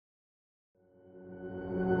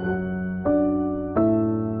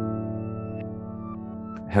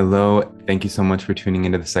Hello. Thank you so much for tuning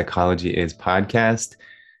into the Psychology Is podcast.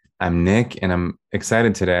 I'm Nick, and I'm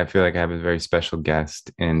excited today. I feel like I have a very special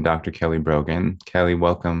guest in Dr. Kelly Brogan. Kelly,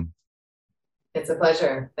 welcome. It's a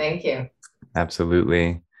pleasure. Thank you.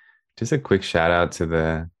 Absolutely. Just a quick shout out to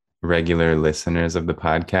the regular listeners of the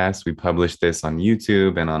podcast. We publish this on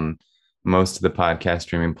YouTube and on most of the podcast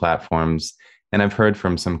streaming platforms. And I've heard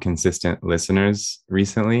from some consistent listeners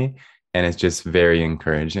recently, and it's just very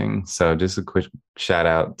encouraging. So, just a quick shout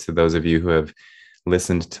out to those of you who have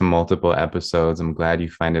listened to multiple episodes. I'm glad you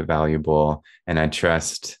find it valuable, and I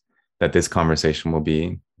trust that this conversation will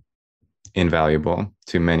be invaluable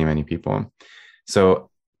to many, many people. So,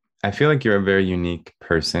 I feel like you're a very unique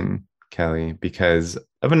person, Kelly, because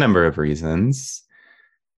of a number of reasons,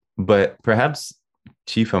 but perhaps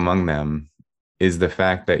chief among them is the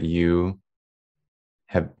fact that you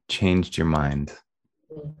have changed your mind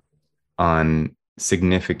on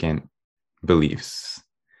significant beliefs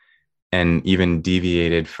and even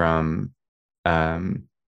deviated from um,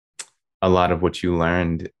 a lot of what you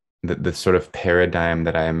learned, the sort of paradigm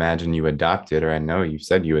that I imagine you adopted, or I know you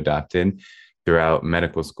said you adopted throughout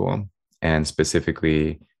medical school and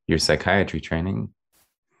specifically your psychiatry training.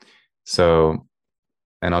 So,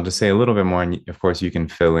 and I'll just say a little bit more, and of course, you can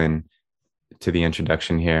fill in to the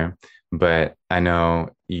introduction here. But I know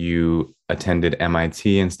you attended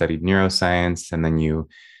MIT and studied neuroscience, and then you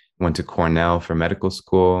went to Cornell for medical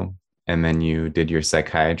school, and then you did your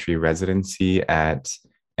psychiatry residency at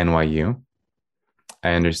NYU.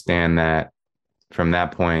 I understand that from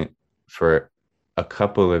that point, for a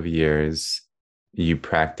couple of years, you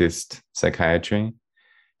practiced psychiatry.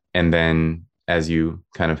 And then, as you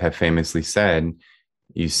kind of have famously said,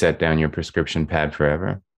 you set down your prescription pad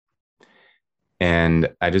forever. And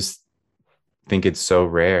I just think it's so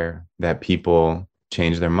rare that people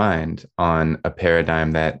change their mind on a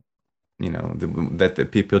paradigm that, that the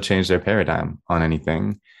people change their paradigm on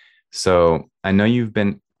anything. So I know you've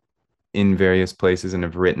been in various places and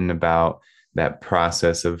have written about that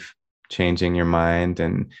process of changing your mind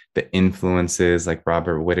and the influences like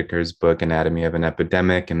Robert Whitaker's book Anatomy of an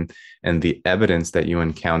Epidemic and the evidence that you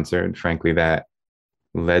encountered, frankly, that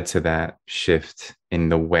led to that shift in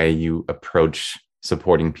the way you approach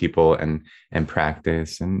supporting people and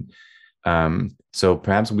practice. And so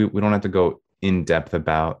perhaps we don't have to go in depth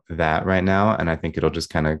about that right now. And I think it'll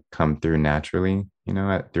just kind of come through naturally,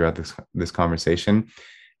 throughout this conversation.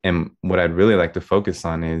 And what I'd really like to focus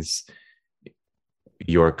on is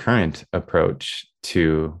your current approach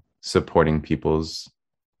to supporting people's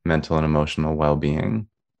mental and emotional well-being.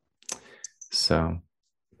 So,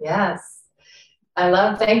 Yes.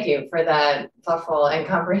 Thank you for that thoughtful and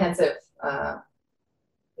comprehensive,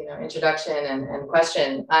 introduction and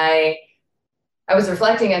question. I was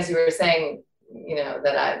reflecting as you were saying,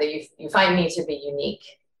 that you find me to be unique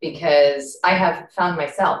because I have found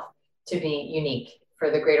myself to be unique for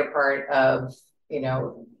the greater part of,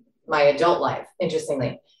 my adult life,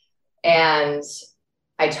 interestingly. And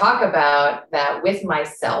I talk about that with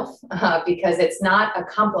myself because it's not a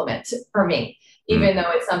compliment for me, even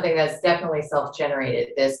though it's something that's definitely self-generated.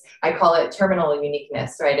 I call it terminal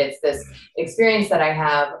uniqueness, right? It's this experience that I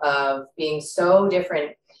have of being so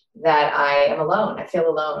different that I am alone. I feel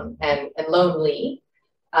alone and lonely.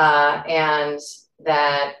 And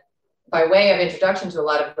that by way of introduction to a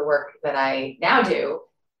lot of the work that I now do,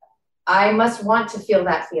 I must want to feel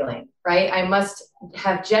that feeling, right? I must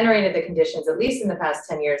have generated the conditions, at least in the past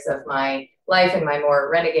 10 years of my life and my more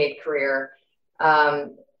renegade career,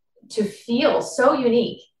 to feel so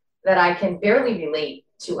unique that I can barely relate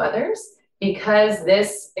to others because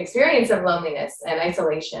this experience of loneliness and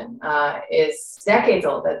isolation is decades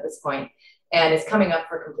old at this point and it's coming up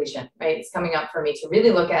for completion, right? It's coming up for me to really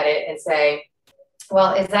look at it and say,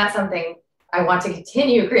 well, is that something I want to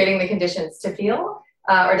continue creating the conditions to feel?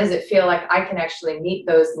 Or does it feel like I can actually meet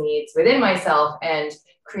those needs within myself and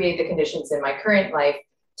create the conditions in my current life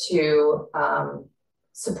to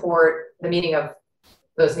support the meeting of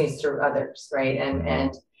those needs through others, right?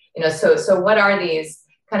 And so what are these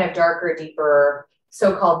kind of darker, deeper,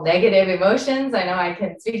 so-called negative emotions? I know I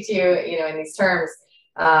can speak to you, in these terms,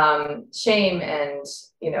 shame and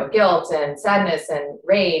guilt and sadness and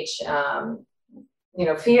rage,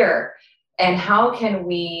 fear, and how can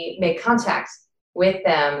we make contact with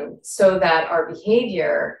them so that our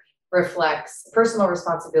behavior reflects personal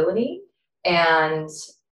responsibility and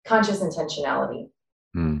conscious intentionality.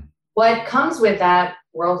 What comes with that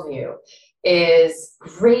worldview is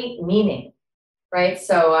great meaning, right?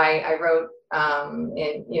 So I wrote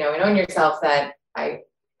in Own Yourself that I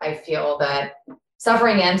feel that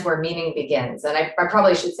suffering ends where meaning begins. And I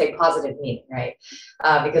probably should say positive meaning, right?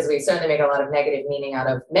 Because we certainly make a lot of negative meaning out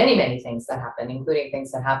of many, many things that happen, including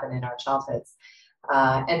things that happen in our childhoods.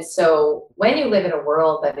 And so when you live in a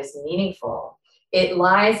world that is meaningful, it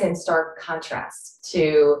lies in stark contrast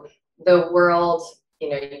to the world, you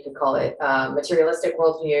know, you could call it materialistic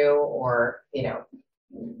worldview, or, you know,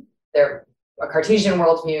 a Cartesian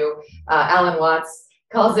worldview. Alan Watts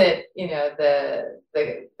calls it, you know,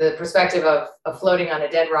 the perspective of floating on a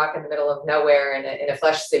dead rock in the middle of nowhere in a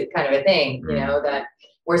flesh suit kind of a thing, you know, that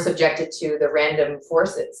we're subjected to the random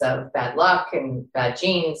forces of bad luck and bad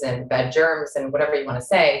genes and bad germs and whatever you want to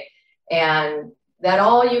say. And that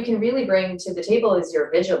all you can really bring to the table is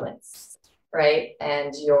your vigilance, right?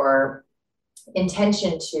 And your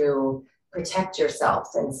intention to protect yourself,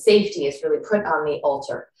 and safety is really put on the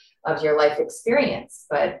altar of your life experience.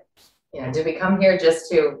 But, you know, did we come here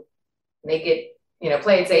just to make it, you know,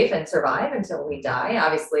 play it safe and survive until we die?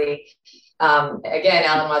 Obviously, again,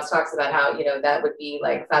 Alan Watts talks about how, you know, that would be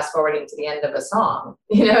like fast forwarding to the end of a song,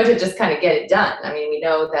 you know, to just kind of get it done. I mean, we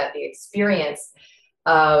know that the experience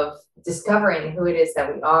of discovering who it is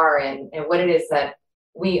that we are, and what it is that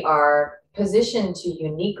we are positioned to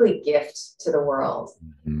uniquely gift to the world,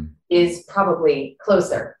 is probably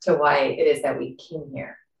closer to why it is that we came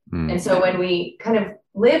here. And so when we kind of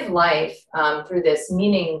live life through this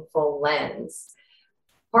meaningful lens,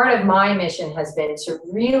 part of my mission has been to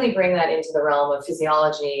really bring that into the realm of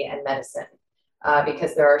physiology and medicine,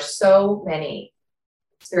 because there are so many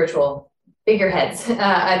spiritual figureheads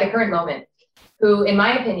at the current moment who, in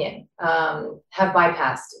my opinion, have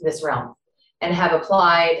bypassed this realm and have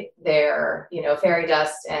applied their, you know, fairy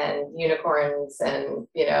dust and unicorns and,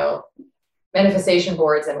 you know, manifestation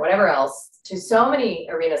boards and whatever else to so many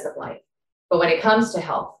arenas of life. But when it comes to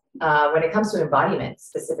health, when it comes to embodiment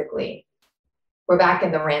specifically, we're back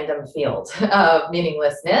in the random field of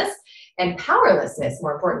meaninglessness and powerlessness,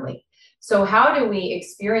 more importantly. So how do we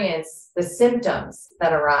experience the symptoms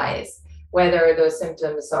that arise, whether those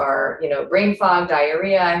symptoms are, you know, brain fog,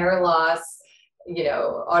 diarrhea, hair loss, you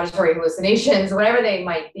know, auditory hallucinations, whatever they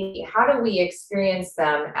might be? How do we experience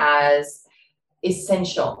them as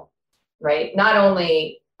essential, right? Not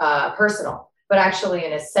only personal, but actually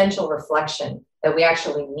an essential reflection that we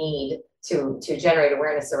actually need to generate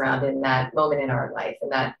awareness around in that moment in our life, in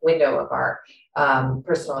that window of our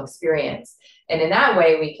personal experience. And in that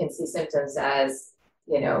way, we can see symptoms as,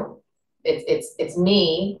 you know, it's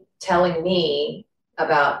me telling me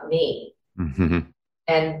about me.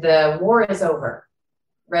 And the war is over,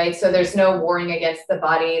 right? So there's no warring against the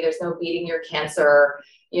body. There's no beating your cancer.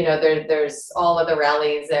 You know, there's all of the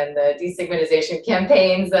rallies and the destigmatization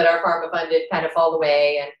campaigns that are pharma funded kind of fall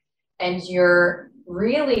away. And you're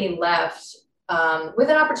really left with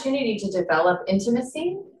an opportunity to develop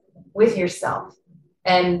intimacy with yourself.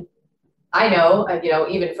 And I know, you know,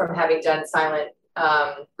 even from having done silent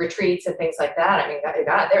retreats and things like that, I mean,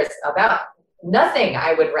 God, there's about nothing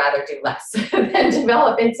I would rather do less than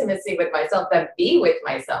develop intimacy with myself, than be with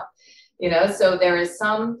myself, you know? So there is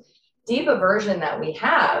some deep aversion that we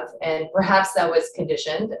have, and perhaps that was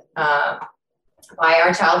conditioned by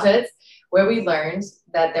our childhoods, where we learned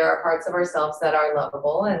that there are parts of ourselves that are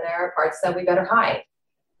lovable and there are parts that we better hide,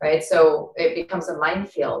 right? So it becomes a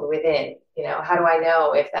minefield within, you know, how do I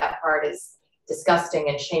know if that part is disgusting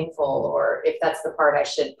and shameful, or if that's the part I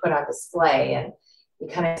should put on display? And you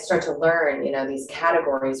kind of start to learn, you know, these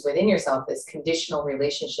categories within yourself, this conditional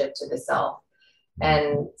relationship to the self.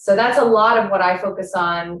 And so that's a lot of what I focus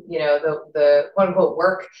on, you know, the quote unquote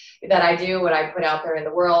work that I do, what I put out there in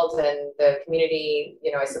the world and the community,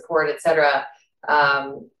 you know, I support, et cetera,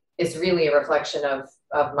 is really a reflection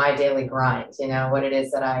of my daily grind, you know, what it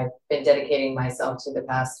is that I've been dedicating myself to the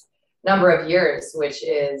past number of years, which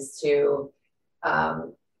is to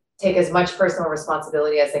take as much personal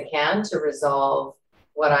responsibility as I can to resolve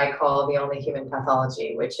what I call the only human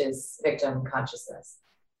pathology, which is victim consciousness.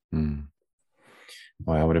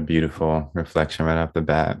 Wow, what a beautiful reflection right off the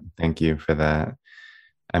bat. Thank you for that.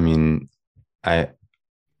 I mean,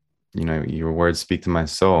 you know, your words speak to my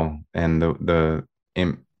soul, and the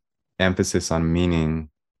emphasis on meaning,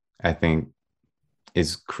 I think,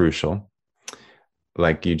 is crucial.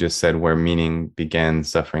 Like you just said, where meaning begins,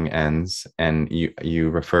 suffering ends. And you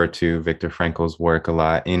refer to Viktor Frankl's work a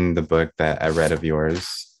lot in the book that I read of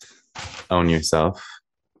yours, Own Yourself: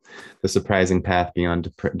 The Surprising Path Beyond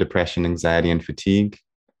Depression, Anxiety, and Fatigue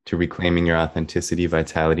to Reclaiming Your Authenticity,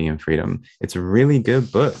 Vitality, and Freedom. It's a really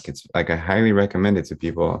good book. It's like, I highly recommend it to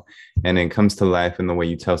people. And it comes to life in the way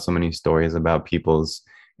you tell so many stories about people's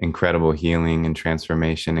incredible healing and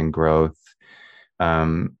transformation and growth.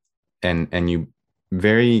 And you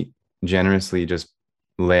very generously just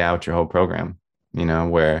lay out your whole program,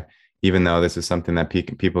 where even though this is something that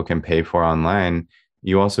people can pay for online,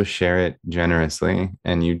 you also share it generously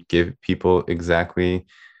and you give people exactly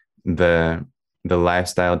the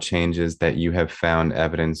lifestyle changes that you have found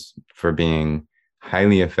evidence for being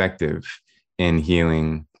highly effective in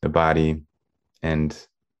healing the body and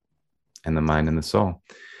the mind and the soul.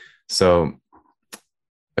 So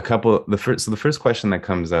the first question that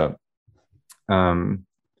comes up,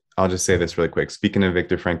 I'll just say this really quick. Speaking of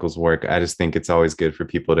Viktor Frankl's work, I just think it's always good for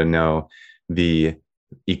people to know the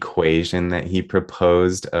equation that he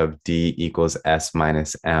proposed of D equals S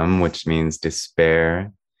minus M, which means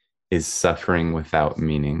despair is suffering without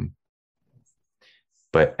meaning.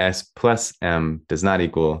 But S plus M does not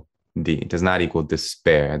equal D, does not equal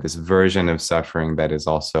despair, this version of suffering that is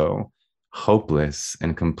also hopeless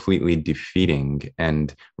and completely defeating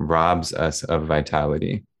and robs us of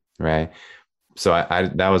vitality, right? So I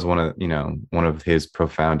that was one of his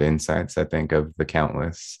profound insights, I think, of the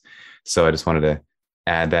countless. So I just wanted to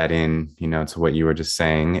add that in, to what you were just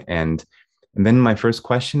saying. And then my first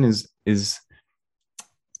question is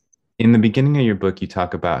in the beginning of your book, you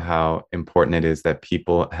talk about how important it is that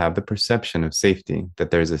people have the perception of safety, that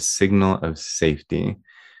there's a signal of safety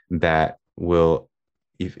that will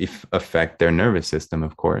if affect their nervous system,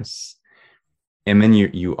 of course. And then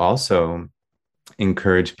you also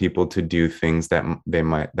encourage people to do things that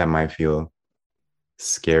might feel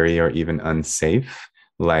scary or even unsafe,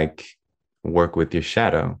 like work with your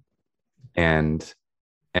shadow and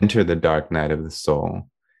enter the dark night of the soul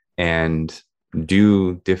and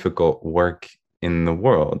do difficult work in the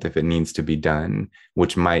world if it needs to be done,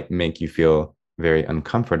 which might make you feel very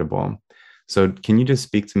uncomfortable. So can you just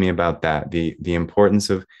speak to me about that, the importance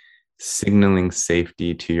of signaling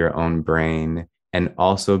safety to your own brain and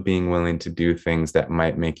also being willing to do things that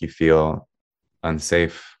might make you feel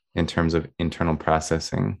unsafe in terms of internal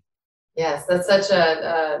processing? Yes, that's such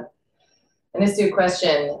an astute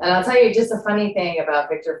question. And I'll tell you just a funny thing about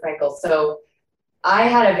Viktor Frankl. So I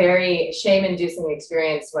had a very shame-inducing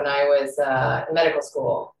experience when I was in medical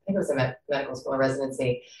school. I think it was a medical school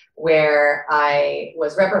residency, where I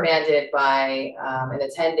was reprimanded by an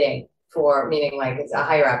attending meaning like it's a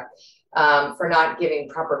higher up, for not giving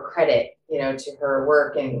proper credit, to her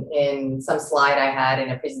work in some slide I had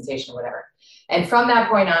in a presentation or whatever. And from that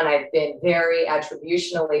point on, I've been very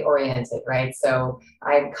attributionally oriented, right? So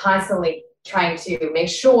I'm constantly trying to make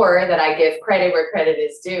sure that I give credit where credit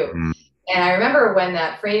is due. Mm. And I remember when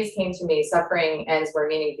that phrase came to me, suffering ends where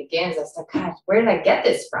meaning begins, I was like, God, where did I get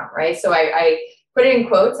this from, right? So I put it in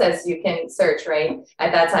quotes, as you can search, right?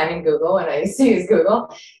 At that time in Google, and I used to use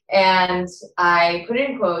Google. And I put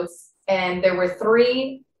it in quotes, and there were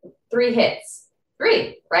three hits.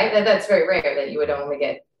 Three, right? That's very rare that you would only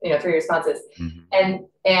get, 3 responses. Mm-hmm.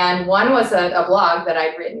 And one was a blog that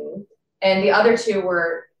I'd written, and the other 2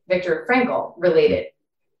 were Viktor Frankl related.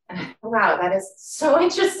 And wow, that is so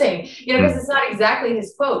interesting, because it's not exactly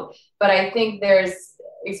his quote, but I think there's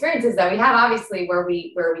experiences that we have, obviously, where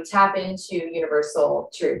we tap into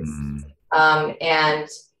universal truths. And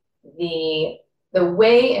the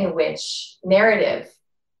way in which narrative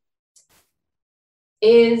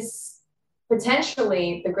is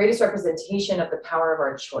potentially the greatest representation of the power of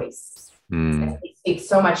our choice. And he speaks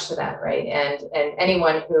so much to that, right? And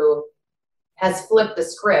anyone who has flipped the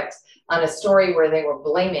script on a story where they were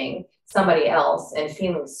blaming somebody else and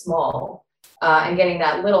feeling small, and getting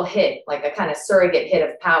that little hit, like a kind of surrogate hit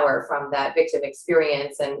of power from that victim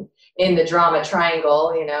experience, and in the drama triangle,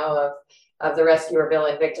 of the rescuer,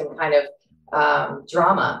 villain, victim kind of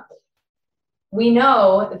drama. We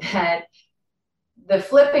know that the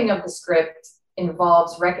flipping of the script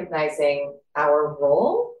involves recognizing our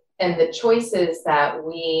role and the choices that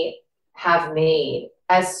we have made,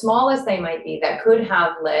 as small as they might be, that could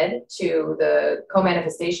have led to the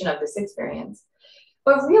co-manifestation of this experience.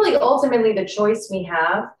 But really, ultimately, the choice we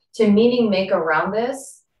have to meaning make around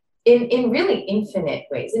this in really infinite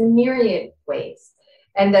ways, in myriad ways.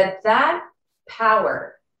 And that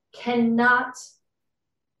power cannot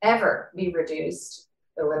ever be reduced,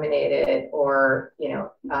 eliminated, or, in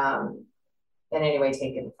any way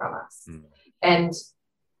taken from us. And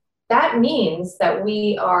that means that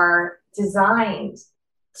we are designed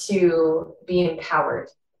to be empowered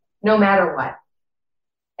no matter what.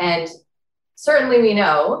 And certainly we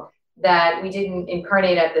know that we didn't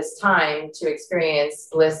incarnate at this time to experience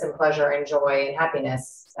bliss and pleasure and joy and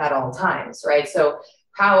happiness at all times, right? So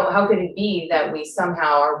how could it be that we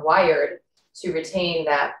somehow are wired to retain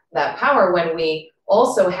that power when we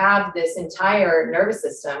also have this entire nervous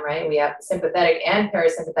system, right? We have sympathetic and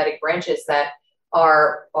parasympathetic branches that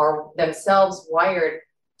are themselves wired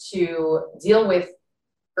to deal with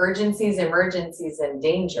urgencies, emergencies, and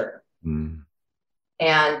danger.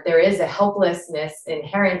 And there is a helplessness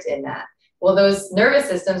inherent in that. Well, those nervous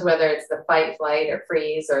systems, whether it's the fight, flight, or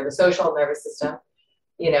freeze, or the social nervous system,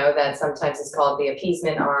 that sometimes is called the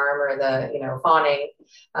appeasement arm, or the, fawning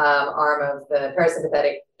arm of the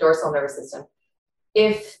parasympathetic dorsal nervous system.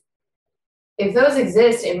 If those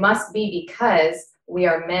exist, it must be because we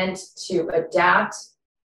are meant to adapt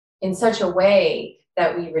in such a way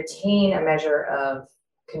that we retain a measure of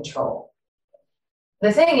control.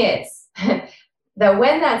 The thing is that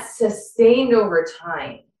when that's sustained over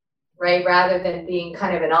time, right, rather than being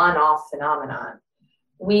kind of an on-off phenomenon,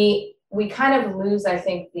 we kind of lose, I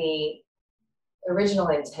think, the original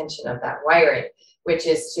intention of that wiring, which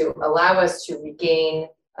is to allow us to regain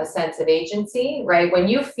a sense of agency, right? When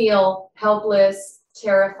you feel helpless,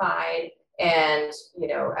 terrified, and,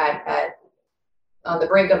 on the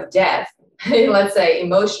brink of death, let's say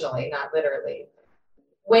emotionally, not literally,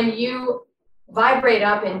 when you vibrate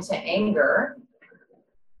up into anger,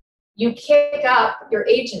 you kick up your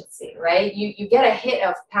agency, right? You get a hit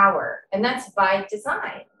of power, and that's by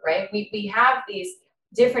design, right? We have these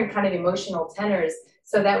different kind of emotional tenors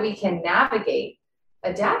so that we can navigate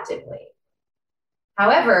adaptively.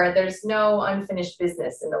 However, there's no unfinished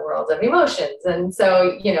business in the world of emotions. And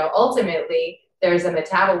so, ultimately, there's a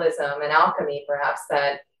metabolism and alchemy, perhaps,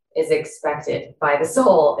 that is expected by the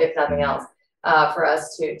soul, if nothing else, for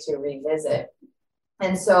us to revisit.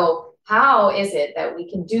 And so how is it that we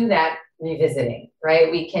can do that revisiting, right?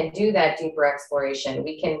 We can do that deeper exploration.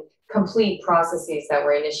 We can complete processes that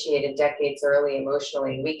were initiated decades early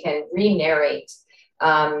emotionally. We can re-narrate,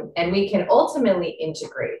 and we can ultimately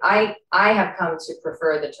integrate. I have come to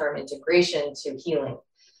prefer the term integration to healing,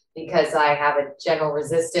 because I have a general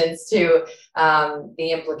resistance to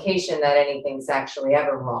the implication that anything's actually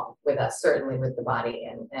ever wrong with us, certainly with the body,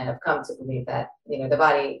 and have come to believe that, the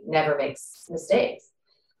body never makes mistakes.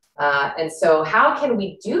 And so how can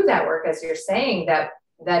we do that work, as you're saying,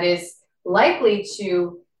 that is likely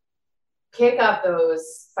to kick up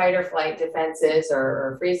those fight or flight defenses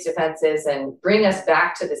or freeze defenses and bring us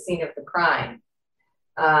back to the scene of the crime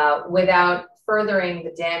without furthering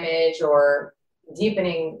the damage or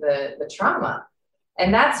deepening the trauma?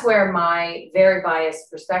 And that's where my very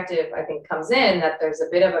biased perspective, I think, comes in, that there's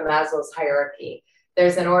a bit of a Maslow's hierarchy.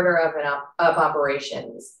 There's an order of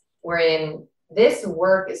operations, wherein this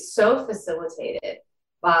work is so facilitated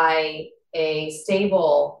by a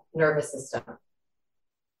stable nervous system.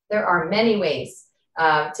 There are many ways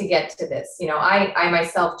to get to this. I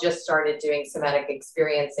myself just started doing somatic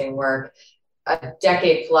experiencing work a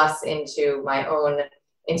decade plus into my own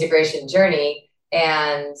integration journey.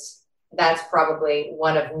 And that's probably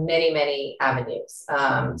one of many, many avenues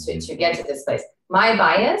to get to this place. My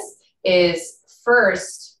bias is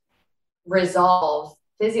first resolve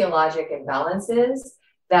physiologic imbalances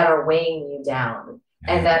that are weighing you down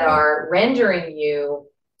and that are rendering you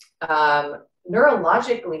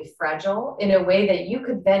neurologically fragile in a way that you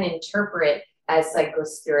could then interpret as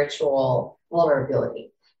psychospiritual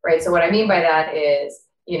vulnerability, right? So what I mean by that is,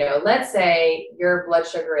 let's say your blood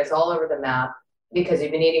sugar is all over the map because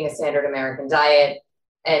you've been eating a standard American diet,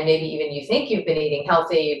 and maybe even you think you've been eating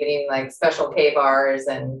healthy, you've been eating like special K bars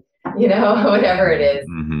and, whatever it is,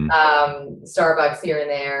 Starbucks here and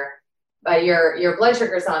there, but your blood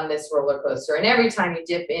sugar's on this roller coaster. And every time you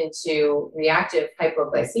dip into reactive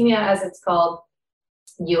hypoglycemia, as it's called,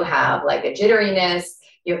 you have like a jitteriness,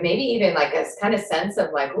 you have maybe even like a kind of sense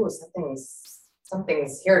of like, ooh,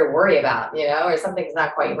 something's here to worry about, or something's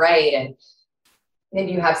not quite right. And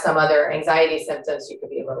maybe you have some other anxiety symptoms. You could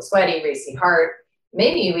be a little sweaty, racy heart.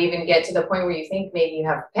 Maybe you even get to the point where you think maybe you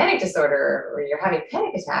have panic disorder or you're having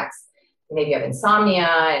panic attacks. Maybe you have insomnia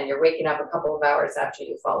and you're waking up a couple of hours after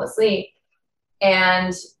you fall asleep.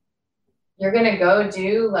 And you're going to go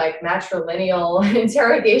do like matrilineal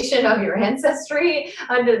interrogation of your ancestry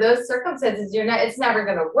under those circumstances. It's never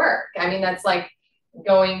going to work. I mean, that's like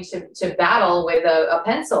going to battle with a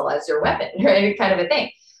pencil as your weapon, right? Kind of a thing.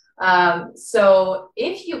 So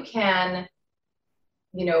if you can,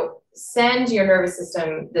 send your nervous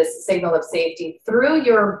system this signal of safety through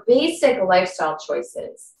your basic lifestyle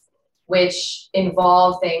choices, which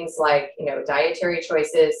involve things like, dietary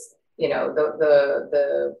choices,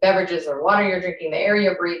 the beverages or water you're drinking, the air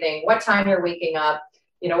you're breathing, what time you're waking up,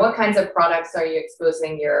 what kinds of products are you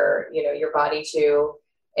exposing your body to?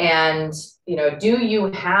 And, do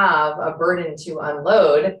you have a burden to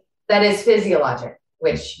unload that is physiologic,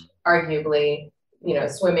 which arguably,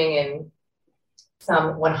 swimming in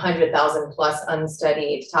some 100,000 plus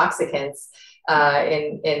unstudied toxicants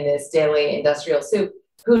in this daily industrial soup,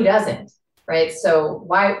 who doesn't, right? So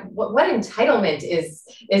what entitlement is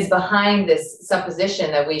behind this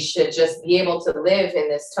supposition that we should just be able to live in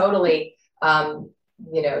this totally,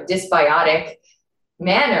 dysbiotic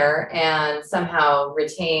manner and somehow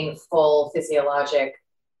retain full physiologic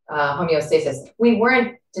homeostasis. We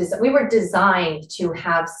were designed to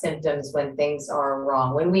have symptoms when things are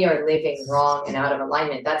wrong, when we are living wrong and out of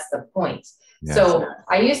alignment. That's the point. Yes. So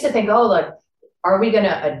I used to think, oh, look, are we going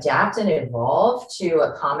to adapt and evolve to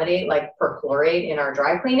accommodate like perchlorate in our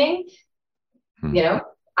dry cleaning?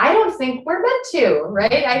 I don't think we're meant to,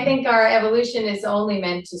 right? I think our evolution is only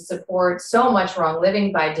meant to support so much wrong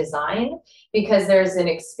living by design, because there's an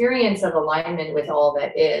experience of alignment with all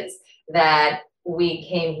that is, that we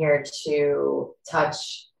came here to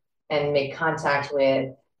touch and make contact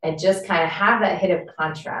with, and just kind of have that hit of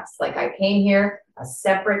contrast. Like I came here a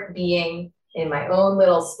separate being in my own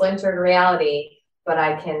little splintered reality, but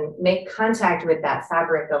I can make contact with that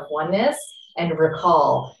fabric of oneness and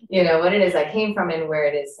recall, what it is I came from and where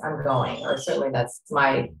it is I'm going. Or certainly that's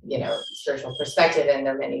my, spiritual perspective. And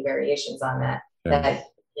there are many variations on that, that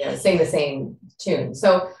sing the same tune.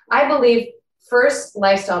 So I believe first,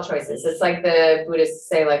 lifestyle choices. It's like the Buddhists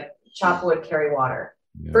say, like, chop wood, carry water.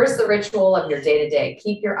 Yeah. First, the ritual of your day-to-day.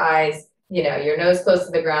 Keep your eyes, your nose close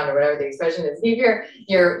to the ground, or whatever the expression is. Keep your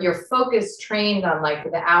focus trained on like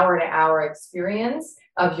the hour-to-hour experience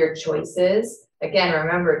of your choices. Again,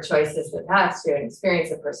 remember, choice is the path to an experience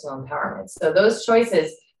of personal empowerment. So those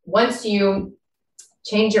choices, once you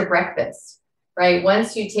change your breakfast, right?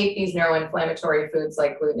 Once you take these neuroinflammatory foods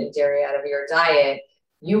like gluten and dairy out of your diet,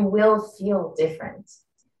 you will feel different.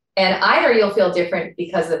 And either you'll feel different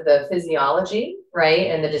because of the physiology, right?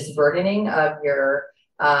 And the disburdening of your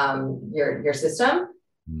system,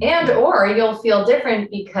 and or you'll feel different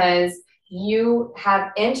because you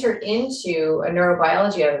have entered into a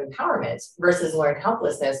neurobiology of empowerment versus learned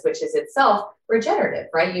helplessness, which is itself regenerative,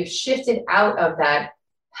 right? You've shifted out of that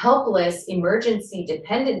helpless emergency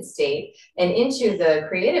dependent state and into the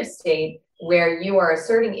creative state where you are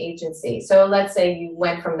asserting agency. So let's say you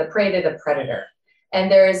went from the prey to the predator, and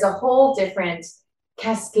there is a whole different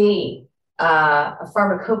cascade, a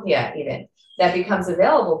pharmacopoeia even, that becomes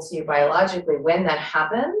available to you biologically when that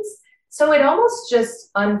happens. So it almost just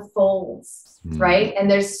unfolds, right?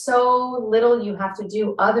 And there's so little you have to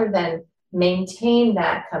do other than maintain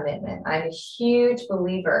that commitment. I'm a huge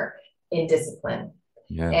believer in discipline.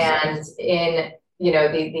 Yes. And in,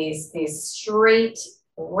 these straight,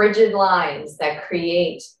 rigid lines that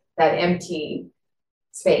create that empty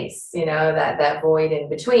space, that void in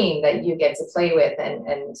between that you get to play with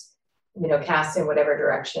and cast in whatever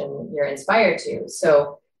direction you're inspired to.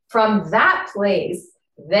 So from that place,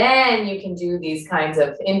 then you can do these kinds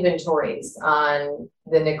of inventories on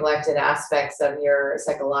the neglected aspects of your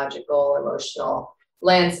psychological, emotional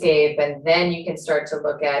landscape. And then you can start to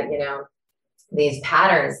look at, these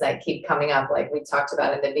patterns that keep coming up, like we talked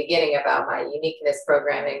about in the beginning about my uniqueness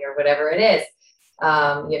programming or whatever it is.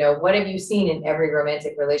 What have you seen in every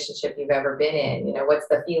romantic relationship you've ever been in? What's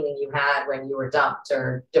the feeling you had when you were dumped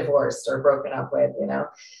or divorced or broken up with?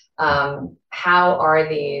 How are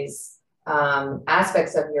these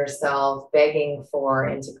aspects of yourself begging for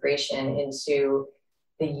integration into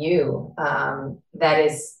the you that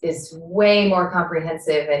is way more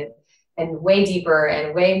comprehensive and way deeper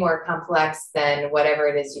and way more complex than whatever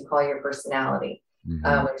it is you call your personality,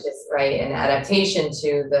 which is an adaptation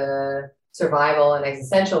to the survival and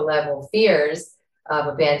existential level fears of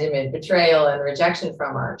abandonment, betrayal, and rejection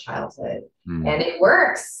from our childhood. And it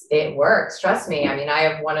works. Trust me. I mean, I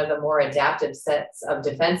have one of the more adaptive sets of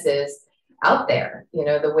defenses out there.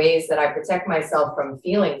 The ways that I protect myself from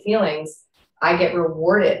feeling feelings, I get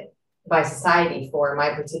rewarded by society for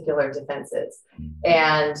my particular defenses.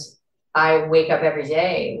 And I wake up every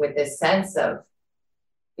day with this sense of,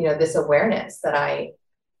 this awareness that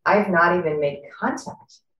I've not even made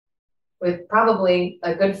contact with probably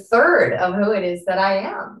a good third of who it is that I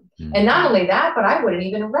am. And not only that, but I wouldn't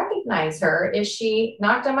even recognize her if she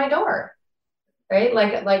knocked on my door, right?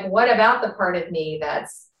 Like what about the part of me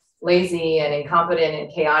that's lazy and incompetent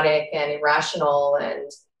and chaotic and irrational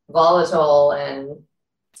and volatile and,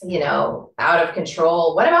 out of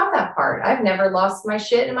control? What about that part? I've never lost my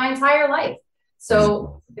shit in my entire life.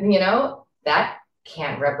 So, that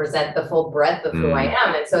can't represent the full breadth of who I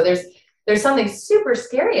am. And so there's something super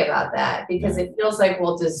scary about that, because it feels like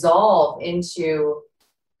we'll dissolve into,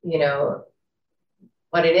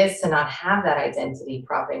 what it is to not have that identity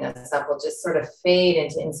propping us up. Will just sort of fade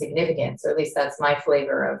into insignificance, or at least that's my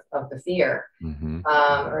flavor of the fear,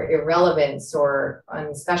 or irrelevance, or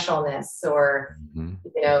unspecialness, or,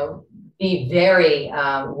 be very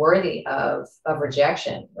worthy of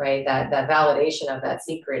rejection, right? That validation of that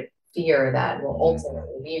secret fear that will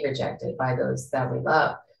ultimately be rejected by those that we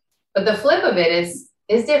love. But the flip of it is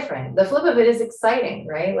different. The flip of it is exciting,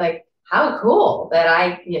 right? Like, how cool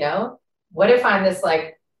that what if I'm this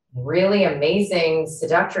like really amazing,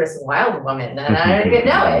 seductress, wild woman and I don't even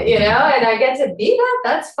know it, and I get to be that?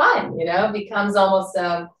 That's fun, becomes almost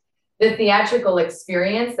the theatrical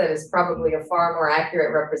experience that is probably a far more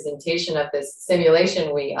accurate representation of this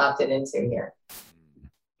simulation we opted into here.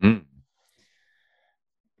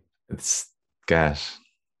 Gosh,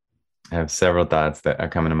 I have several thoughts that are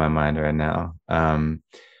coming to my mind right now.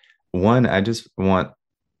 One, I just want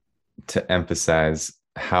to emphasize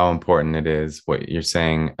how important it is what you're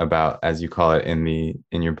saying about, as you call it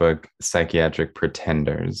in your book, psychiatric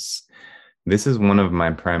pretenders. This is one of my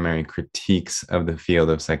primary critiques of the field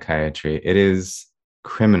of psychiatry. It is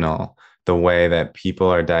criminal the way that people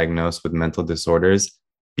are diagnosed with mental disorders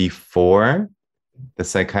before the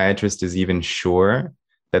psychiatrist is even sure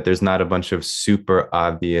that there's not a bunch of super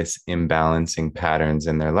obvious imbalancing patterns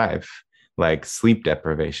in their life, like sleep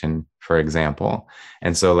deprivation, for example.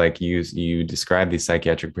 And so like you describe these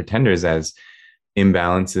psychiatric pretenders as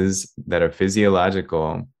imbalances that are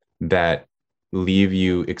physiological, that leave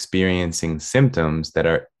you experiencing symptoms that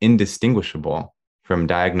are indistinguishable from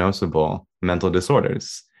diagnosable mental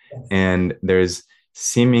disorders. Yes. And there's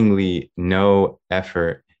seemingly no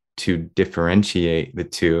effort to differentiate the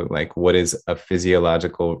two, like what is a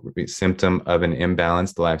physiological symptom of an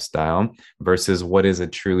imbalanced lifestyle versus what is a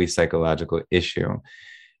truly psychological issue.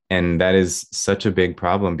 And that is such a big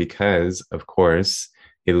problem because, of course,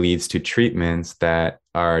 it leads to treatments that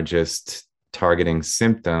are just targeting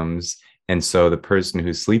symptoms. And so the person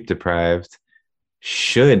who's sleep deprived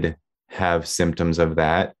should have symptoms of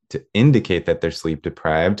that to indicate that they're sleep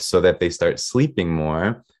deprived so that they start sleeping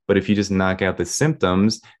more. But if you just knock out the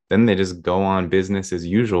symptoms, then they just go on business as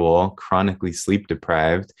usual, chronically sleep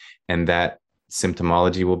deprived, and that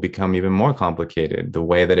symptomology will become even more complicated. The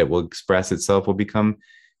way that it will express itself will become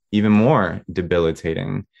even more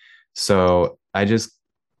debilitating. So I just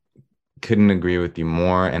couldn't agree with you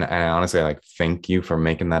more. And I honestly, like, thank you for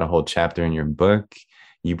making that a whole chapter in your book.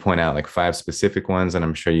 You point out like 5 specific ones, and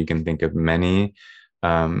I'm sure you can think of many.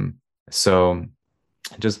 So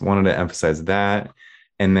I just wanted to emphasize that.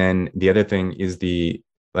 And then the other thing is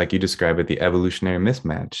like you described it, the evolutionary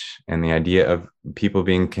mismatch and the idea of people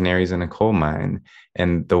being canaries in a coal mine,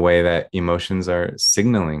 and the way that emotions are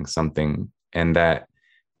signaling something, and that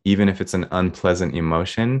even if it's an unpleasant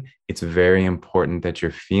emotion, it's very important that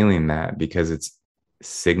you're feeling that because it's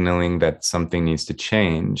signaling that something needs to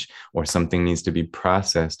change or something needs to be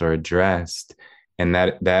processed or addressed. And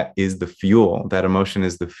that is the fuel. That emotion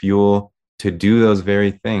is the fuel to do those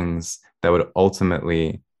very things that would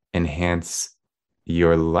ultimately enhance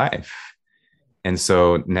your life. And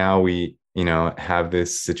so now we, have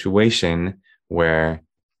this situation where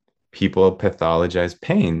people pathologize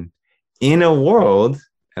pain in a world,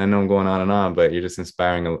 and I know I'm going on and on, but you're just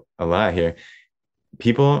inspiring a lot here.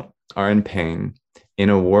 People are in pain in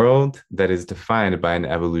a world that is defined by an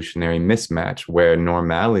evolutionary mismatch where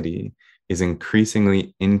normality is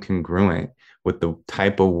increasingly incongruent with the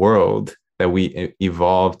type of world that we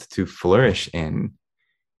evolved to flourish in.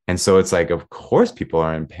 And so it's like, of course, people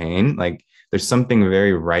are in pain. Like, there's something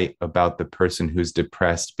very right about the person who's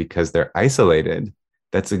depressed because they're isolated.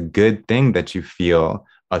 That's a good thing that you feel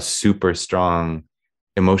a super strong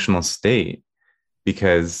emotional state,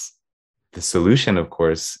 because the solution, of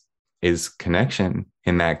course, is connection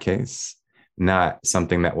in that case, not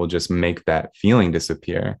something that will just make that feeling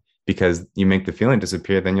disappear. Because you make the feeling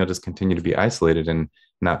disappear, then you'll just continue to be isolated and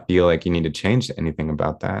not feel like you need to change anything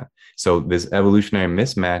about that. So this evolutionary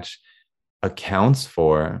mismatch accounts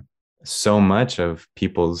for so much of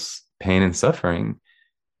people's pain and suffering.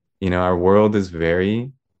 Our world is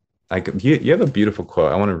very, like, you have a beautiful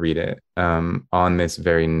quote. I want to read it on this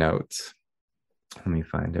very note. Let me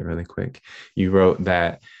find it really quick. You wrote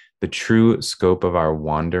that the true scope of our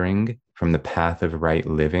wandering from the path of right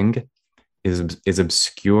living is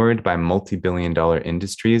obscured by multi-billion-dollar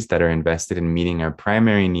industries that are invested in meeting our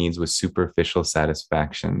primary needs with superficial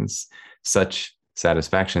satisfactions. Such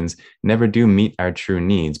satisfactions never do meet our true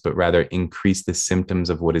needs, but rather increase the symptoms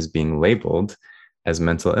of what is being labeled as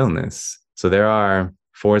mental illness. So there are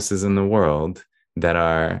forces in the world that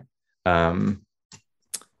are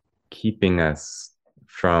keeping us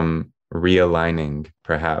from realigning,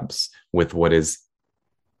 perhaps, with what is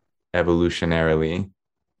evolutionarily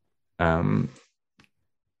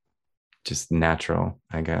just natural,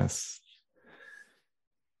 I guess.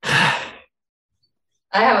 I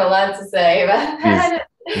have a lot to say about that.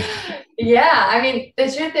 Yeah, I mean,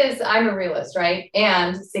 the truth is I'm a realist, right?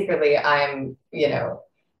 And secretly I'm,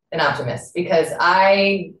 an optimist because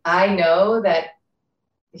I know that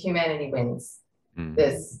humanity wins Mm.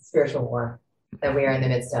 this spiritual war that we are in the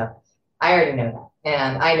midst of. I already know that.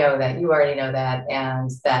 And I know that you already know that,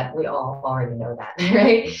 and that we all already know that,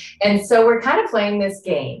 right? And so we're kind of playing this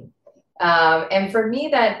game. And for me,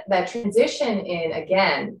 that transition in,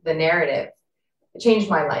 again, the narrative changed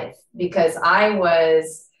my life because I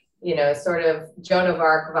was, sort of Joan of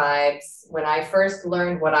Arc vibes when I first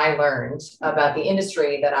learned what I learned about the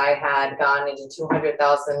industry that I had gone into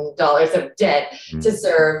 $200,000 of debt to Mm.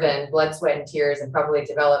 serve and blood, sweat, and tears, and probably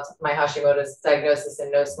developed my Hashimoto's diagnosis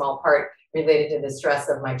in no small part related to the stress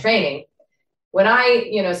of my training. When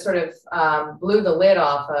I, sort of blew the lid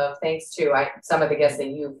off of, thanks to some of the guests that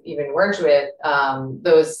you've even worked with,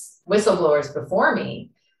 those whistleblowers before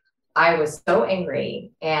me, I was so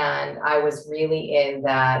angry, and I was really in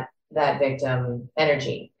that victim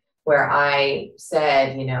energy where I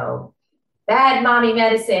said, bad mommy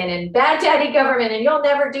medicine and bad daddy government, and you'll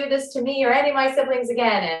never do this to me or any of my siblings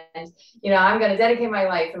again. And I'm going to dedicate my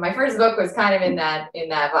life. And my first book was kind of in that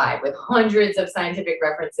vibe with hundreds of scientific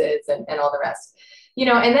references and all the rest. And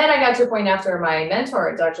then I got to a point after my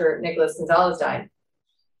mentor, Dr. Nicholas Gonzalez, died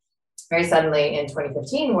very suddenly in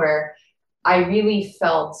 2015, where I really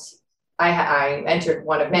felt I entered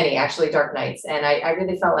one of many, actually, dark nights. And I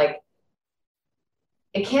really felt like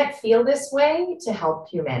it can't feel this way to help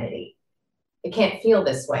humanity. It can't feel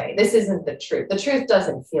this way. This isn't the truth. The truth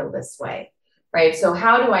doesn't feel this way, right? So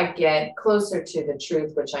how do I get closer to the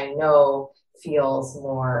truth, which I know feels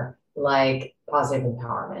more like positive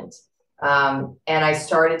empowerment? And I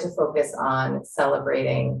started to focus on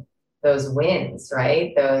celebrating those wins,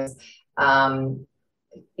 right? Those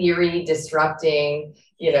theory disrupting,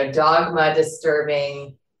 dogma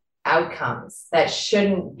disturbing outcomes that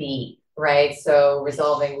shouldn't be, right? So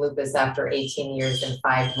resolving lupus after 18 years and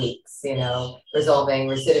 5 weeks, resolving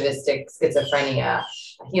recidivistic schizophrenia,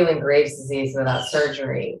 healing Graves' disease without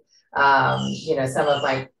surgery. Some of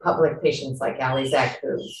my public patients like Ali Zek,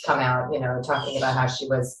 who's come out, talking about how she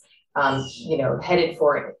was, headed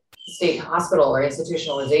for state hospital or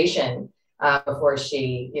institutionalization before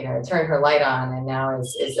she, turned her light on, and now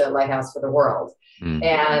is a lighthouse for the world. Mm.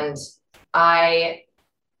 And I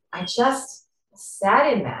just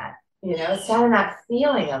sat in that, sat in that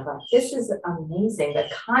feeling of like, this is amazing. The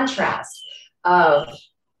contrast of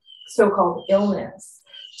so-called illness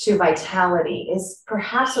to vitality is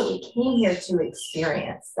perhaps what we came here to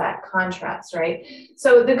experience, that contrast, right?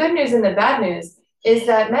 So the good news and the bad news is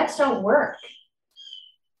that meds don't work.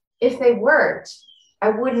 If they worked, I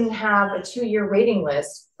wouldn't have a 2-year waiting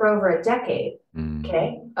list for over a decade,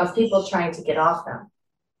 okay, of people trying to get off them.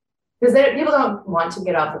 Because people don't want to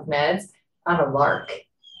get off of meds on a lark,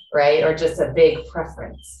 right? Or just a big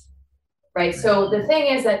preference, right? So the thing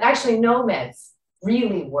is that actually no meds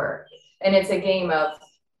really work. And it's a game of,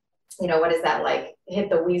 what is that, like hit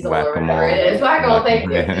the weasel or whatever it is. Whack-a-mole, thank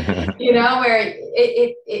you. Where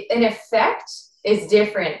an effect is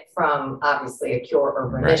different from obviously a cure or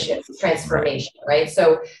remission, transformation, right?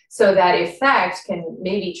 So that effect can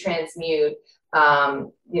maybe transmute,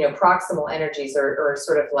 proximal energies or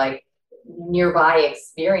sort of like nearby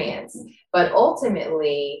experience. But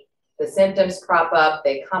ultimately, the symptoms crop up,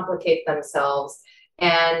 they complicate themselves,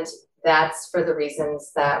 and that's for the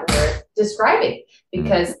reasons that we're describing,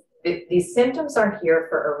 because these symptoms are here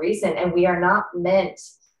for a reason, and we are not meant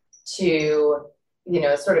to,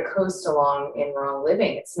 sort of coast along in wrong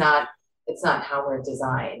living. It's not how we're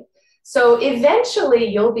designed. So eventually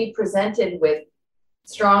you'll be presented with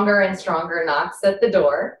stronger and stronger knocks at the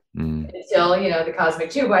door until, the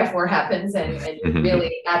cosmic 2x4 happens and you're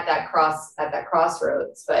really at that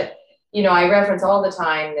crossroads. But, I reference all the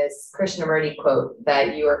time this Krishnamurti quote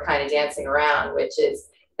that you are kind of dancing around, which is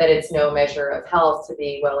that it's no measure of health to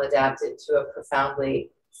be well adapted to a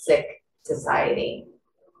profoundly sick society,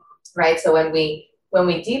 right? So when we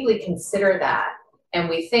deeply consider that and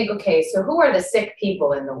we think, okay, so who are the sick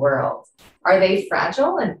people in the world? Are they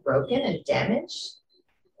fragile and broken and damaged?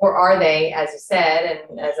 Or are they, as you said,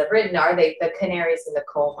 and as I've written, are they the canaries in the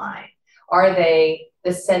coal mine? Are they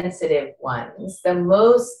the sensitive ones, the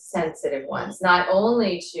most sensitive ones, not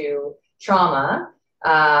only to trauma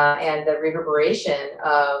and the reverberation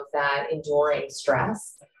of that enduring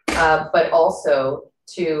stress, but also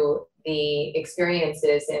to the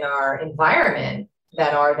experiences in our environment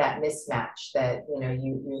that are that mismatch that,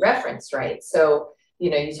 you referenced, right? So,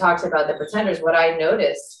 you talked about the pretenders. What I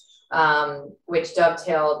noticed, which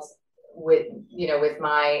dovetailed with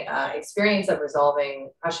my experience of resolving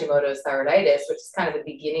Hashimoto's thyroiditis, which is kind of the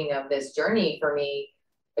beginning of this journey for me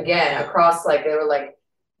again, across like, they were like,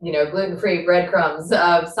 gluten-free breadcrumbs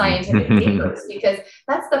of scientific papers, because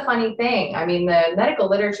that's the funny thing. I mean, the medical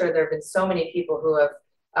literature, there have been so many people who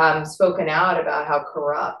have spoken out about how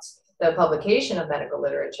corrupt the publication of medical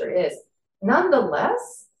literature is.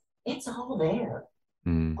 Nonetheless, it's all there.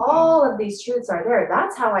 All of these truths are there.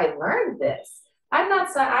 That's how I learned this. I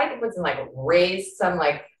wasn't like raised some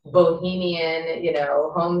like bohemian,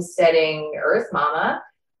 homesteading earth mama.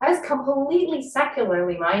 I was completely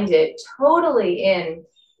secularly minded, totally in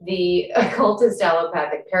the occultist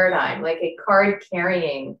allopathic paradigm, like a card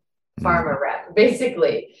carrying pharma rep,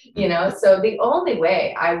 basically, So the only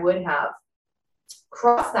way I would have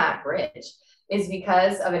crossed that bridge is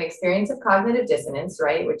because of an experience of cognitive dissonance,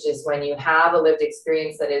 right? Which is when you have a lived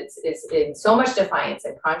experience that is in so much defiance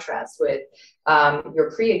and contrast with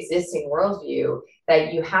your pre-existing worldview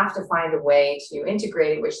that you have to find a way to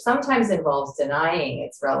integrate it, which sometimes involves denying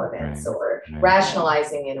its relevance or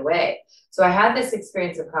rationalizing it away. So I had this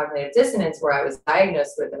experience of cognitive dissonance where I was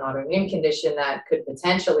diagnosed with an autoimmune condition that could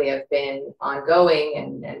potentially have been ongoing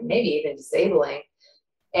and maybe even disabling.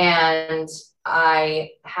 And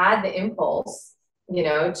I had the impulse,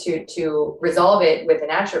 to resolve it with a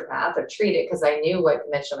naturopath or treat it because I knew what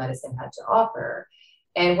conventional medicine had to offer.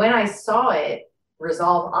 And when I saw it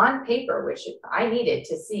resolve on paper, which I needed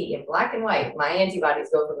to see in black and white, my antibodies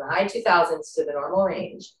go from the high 2000s to the normal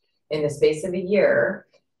range in the space of a year,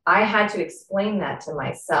 I had to explain that to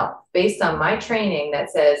myself based on my training that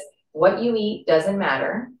says what you eat doesn't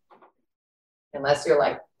matter unless you're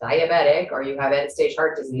like diabetic or you have end-stage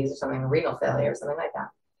heart disease or something, renal failure or something like that.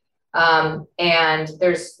 And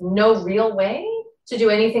there's no real way to do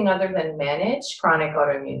anything other than manage chronic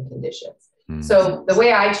autoimmune conditions. So the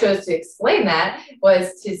way I chose to explain that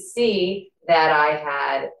was to see that I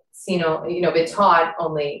had been taught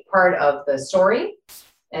only part of the story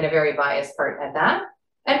and a very biased part at that.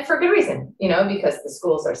 And for good reason, because the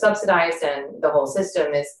schools are subsidized and the whole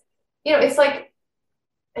system is, it's like,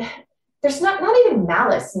 there's not even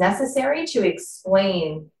malice necessary to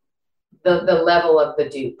explain the level of the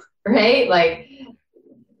dupe, right? Like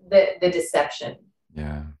the deception.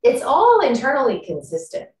 Yeah. It's all internally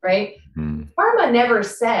consistent, right? Pharma never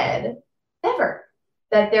said, ever,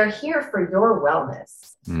 that they're here for your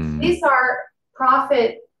wellness. These are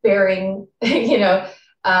profit-bearing,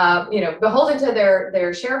 beholden to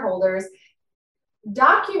their shareholders,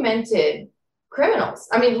 documented criminals.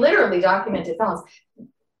 I mean, literally documented felons.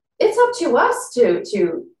 It's up to us to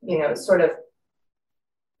sort of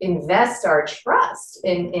invest our trust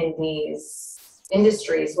in these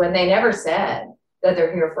industries when they never said that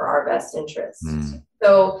they're here for our best interests.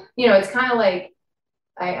 So, it's kind of like,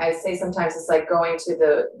 I say sometimes it's like going to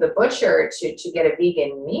the butcher to get a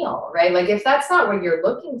vegan meal, right? Like if that's not what you're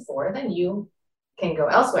looking for, then you can go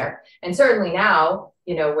elsewhere. And certainly now,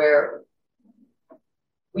 where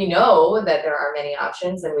we know that there are many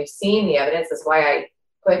options and we've seen the evidence, that's why I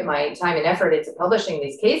put my time and effort into publishing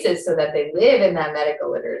these cases so that they live in that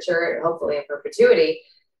medical literature, hopefully in perpetuity,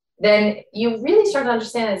 then you really start to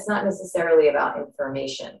understand it's not necessarily about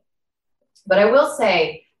information. But I will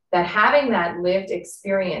say that having that lived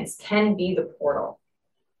experience can be the portal.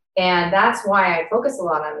 And that's why I focus a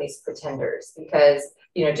lot on these pretenders, because,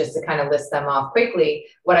 just to kind of list them off quickly,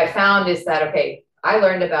 what I found is that, okay, I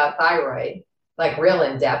learned about thyroid, like real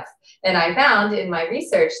in depth. And I found in my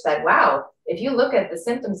research that, wow, if you look at the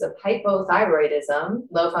symptoms of hypothyroidism,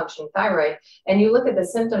 low functioning thyroid, and you look at the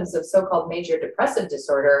symptoms of so-called major depressive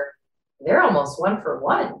disorder, they're almost one for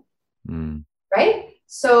one, right?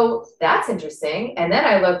 So that's interesting. And then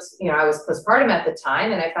I looked, I was postpartum at the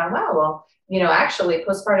time, and I found, wow, well, actually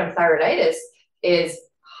postpartum thyroiditis is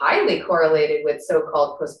highly correlated with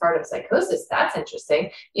so-called postpartum psychosis. That's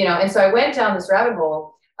interesting. And so I went down this rabbit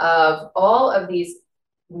hole of all of these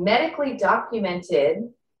medically documented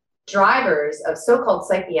drivers of so-called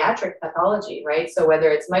psychiatric pathology, right? So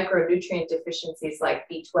whether it's micronutrient deficiencies like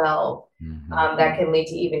B12, that can lead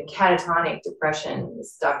to even catatonic depression,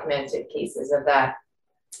 documented cases of that,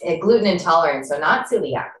 and gluten intolerance, so not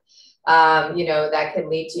celiac, that can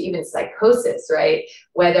lead to even psychosis, right?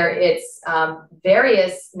 Whether it's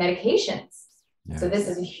various medications. Yes. So this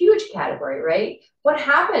is a huge category, right? What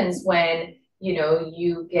happens when,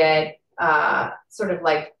 you get sort of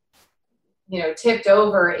like, tipped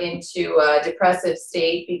over into a depressive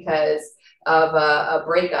state because of a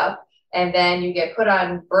breakup, and then you get put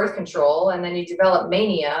on birth control, and then you develop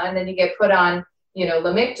mania, and then you get put on,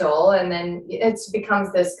 Lamictal, and then it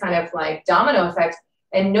becomes this kind of like domino effect,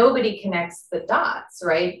 and nobody connects the dots,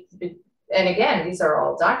 right? And again, these are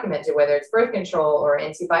all documented, whether it's birth control or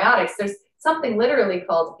antibiotics. There's something literally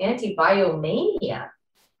called antibiomania,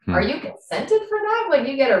 Are you consented for that when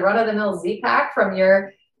you get a run-of-the-mill Z-Pak from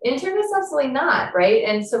your internist? Absolutely not, right?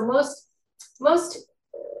 And so most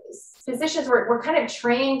physicians were kind of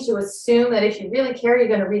trained to assume that if you really care, you're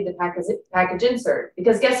going to read the package insert,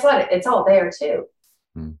 because guess what? It's all there too.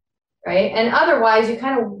 Right? And otherwise, you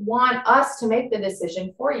kind of want us to make the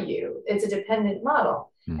decision for you. It's a dependent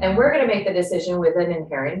model. And we're going to make the decision with an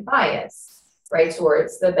inherent bias, right,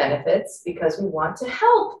 towards the benefits, because we want to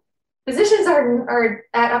help. Physicians are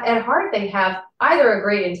at heart, they have either a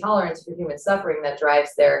great intolerance for human suffering that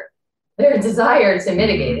drives their desire to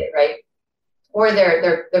mitigate it, right? Or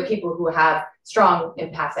they're people who have strong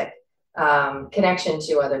empathic connection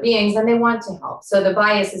to other beings, and they want to help. So the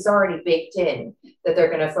bias is already baked in, that they're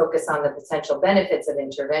going to focus on the potential benefits of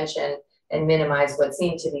intervention and minimize what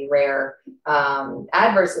seem to be rare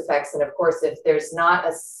adverse effects. And of course, if there's not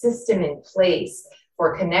a system in place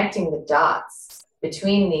for connecting the dots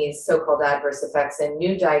between these so-called adverse effects and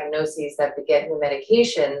new diagnoses that beget new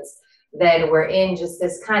medications, then we're in just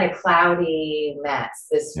this kind of cloudy mess,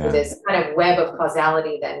 this kind of web of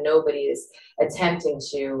causality that nobody is attempting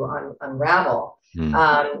to unravel.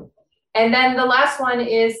 And then the last one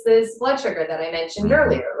is this blood sugar that I mentioned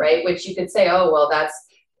earlier, right? Which you could say, oh, well, that's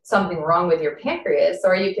something wrong with your pancreas,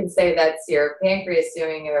 or you can say that's your pancreas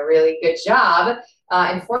doing a really good job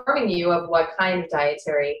informing you of what kind of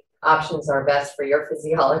dietary options are best for your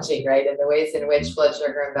physiology, right? And the ways in which blood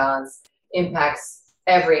sugar imbalance impacts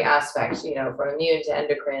every aspect, you know, from immune to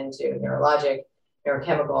endocrine to neurologic,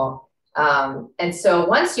 neurochemical. And so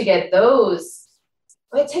once you get those,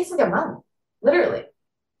 well, it takes like a month, literally,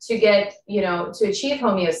 to get, you know, to achieve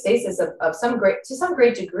homeostasis to some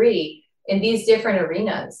great degree in these different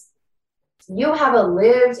arenas. You have a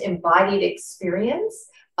lived, embodied experience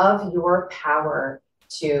of your power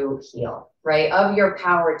to heal, right? Of your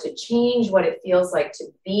power to change what it feels like to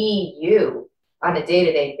be you on a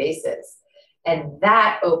day-to-day basis. And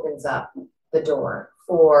that opens up the door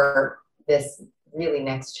for this really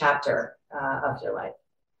next chapter of your life.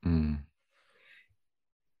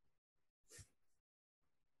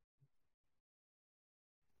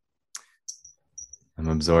 I'm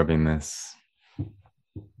absorbing this.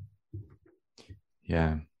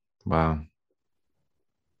 Yeah. Wow.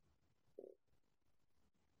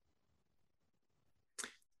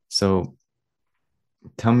 So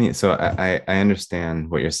tell me, so I understand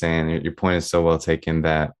what you're saying. Your point is so well taken,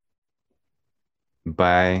 that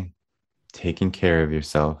by taking care of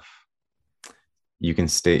yourself,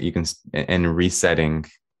 and resetting,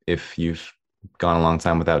 if you've gone a long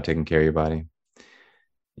time without taking care of your body,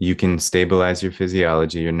 you can stabilize your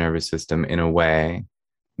physiology, your nervous system, in a way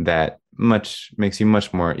that makes you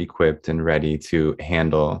much more equipped and ready to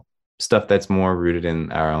handle stuff that's more rooted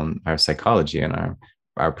in our psychology and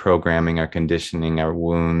our programming, our conditioning, our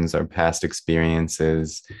wounds, our past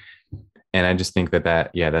experiences. And I just think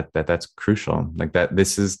that's crucial. Like that,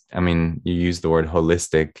 this is, I mean, you use the word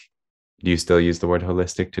holistic. Do you still use the word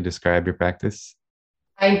holistic to describe your practice?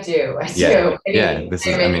 I do. Maybe, this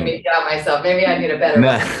is, me doubt myself. Maybe I need a better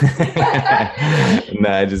one.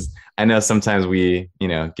 No, I know sometimes we,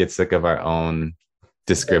 get sick of our own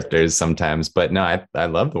descriptors sometimes, but no, I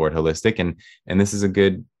love the word holistic. And this is a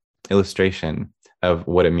good illustration of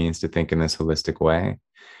what it means to think in this holistic way.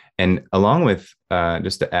 And along with,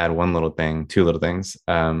 just to add two little things,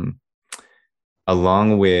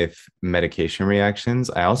 along with medication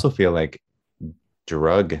reactions, I also feel like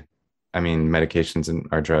medications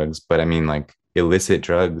are drugs, but I mean, like, illicit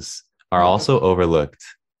drugs are also overlooked.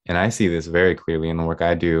 And I see this very clearly in the work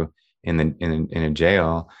I do in a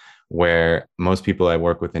jail, where most people I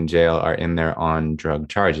work with in jail are in there on drug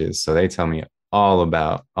charges. So they tell me all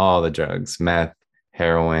about all the drugs, meth,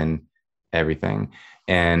 heroin, everything.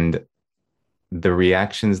 And the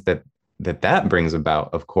reactions that brings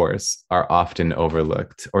about, of course, are often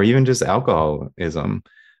overlooked, or even just alcoholism.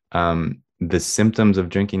 The symptoms of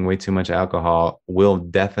drinking way too much alcohol will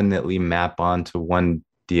definitely map onto one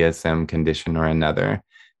DSM condition or another,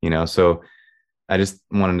 so I just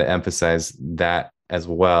wanted to emphasize that as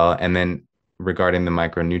well. And then regarding the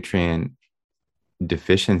micronutrient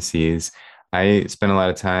deficiencies, I spent a lot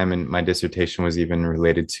of time, and my dissertation was even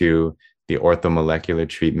related to the orthomolecular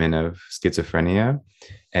treatment of schizophrenia.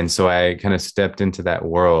 And so I kind of stepped into that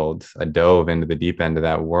world, I dove into the deep end of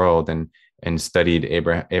that world, and studied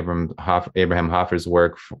Abraham Hoffer's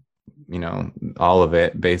work, all of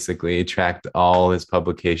it, basically tracked all his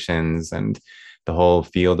publications and the whole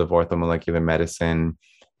field of orthomolecular medicine.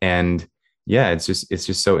 And yeah, it's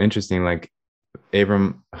just so interesting. Like,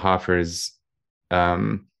 Abraham Hoffer's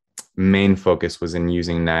main focus was in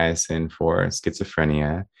using niacin for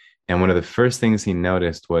schizophrenia. And one of the first things he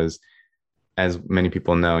noticed was, as many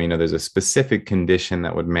people know, there's a specific condition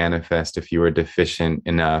that would manifest if you were deficient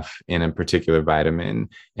enough in a particular vitamin.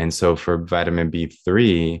 And so for vitamin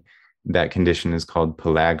B3, that condition is called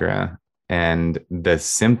pellagra. And the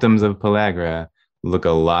symptoms of pellagra look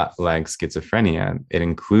a lot like schizophrenia. It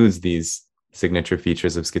includes these signature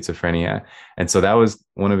features of schizophrenia. And so that was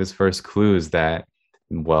one of his first clues that,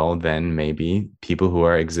 well, then maybe people who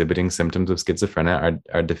are exhibiting symptoms of schizophrenia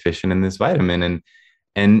are deficient in this vitamin. And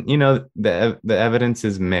the evidence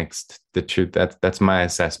is mixed. The truth, that's my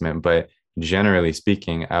assessment. But generally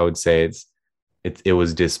speaking, I would say it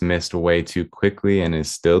was dismissed way too quickly and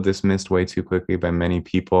is still dismissed way too quickly by many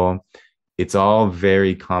people. It's all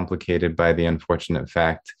very complicated by the unfortunate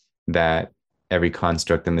fact that every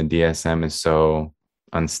construct in the DSM is so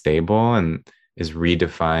unstable and is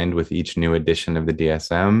redefined with each new edition of the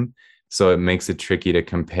DSM. So it makes it tricky to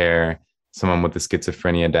compare someone with a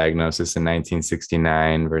schizophrenia diagnosis in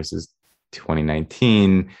 1969 versus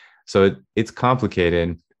 2019. So it's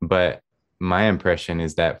complicated, but my impression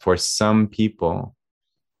is that for some people,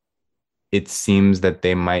 it seems that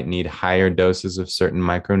they might need higher doses of certain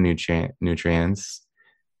micronutrients,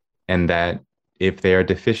 and that if they are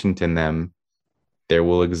deficient in them, they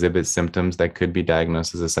will exhibit symptoms that could be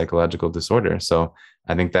diagnosed as a psychological disorder. So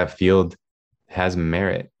I think that field has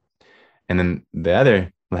merit. And then the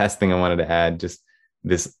other last thing I wanted to add, just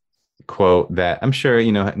this quote that I'm sure,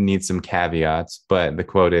 needs some caveats, but the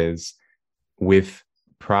quote is, with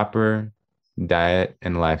proper diet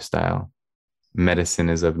and lifestyle, medicine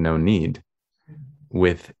is of no need.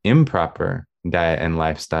 With improper diet and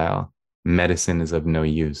lifestyle, medicine is of no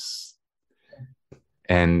use.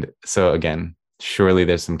 And so again, surely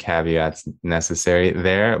there's some caveats necessary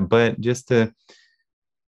there, but just to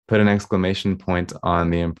put an exclamation point on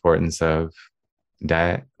the importance of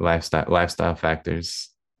diet, lifestyle factors,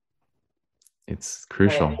 it's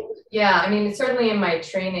crucial. Right. Yeah, I mean, certainly in my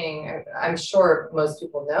training, I'm sure most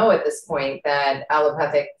people know at this point that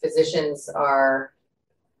allopathic physicians are,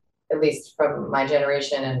 at least from my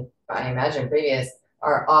generation and I imagine previous,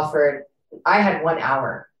 are offered. I had 1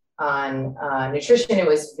 hour on nutrition. It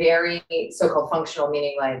was very so-called functional,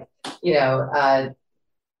 meaning like,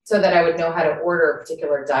 so that I would know how to order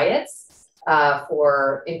particular diets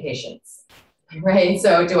for inpatients, right?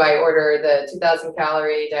 So do I order the 2,000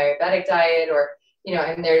 calorie diabetic diet, or,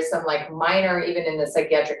 and there's some like minor, even in the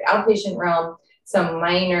psychiatric outpatient realm, some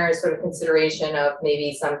minor sort of consideration of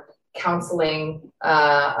maybe some counseling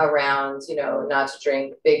around, not to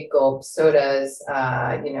drink big gulp sodas,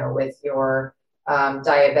 with your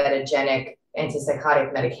diabetogenic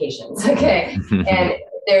antipsychotic medications. Okay. And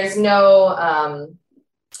there's no,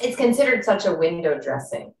 it's considered such a window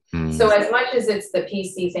dressing. So as much as it's the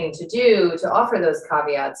PC thing to do, to offer those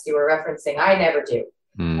caveats you were referencing, I never do.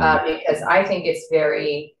 Because I think it's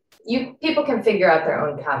people can figure out their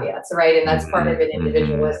own caveats, right? And that's part of an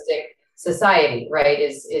individualistic society, right?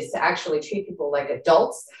 Is to actually treat people like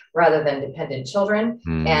adults rather than dependent children,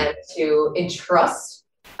 and to entrust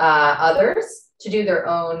others to do their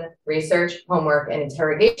own research, homework, and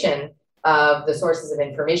interrogation of the sources of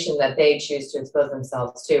information that they choose to expose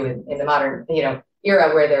themselves to in the modern,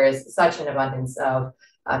 era where there is such an abundance of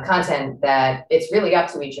content that it's really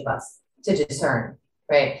up to each of us to discern,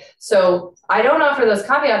 right? So I don't offer those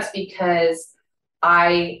caveats because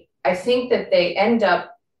I think that they end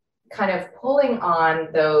up kind of pulling on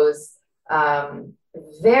those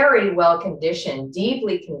very well-conditioned,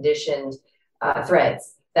 deeply conditioned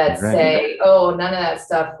threads that say, oh, none of that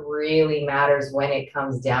stuff really matters when it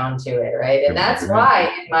comes down to it, right? And that's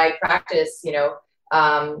why in my practice,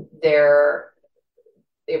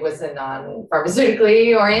 it was a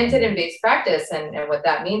non-pharmaceutically oriented and based practice. And what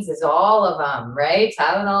that means is all of them, right?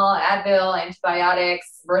 Tylenol, Advil,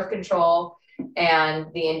 antibiotics, birth control. And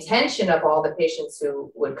the intention of all the patients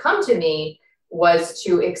who would come to me was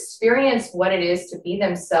to experience what it is to be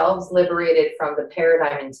themselves liberated from the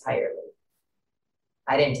paradigm entirely.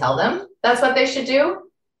 I didn't tell them that's what they should do.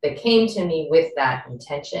 They came to me with that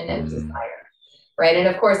intention and desire, right? And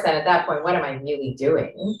of course, then at that point, what am I really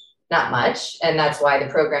doing? Not much. And that's why the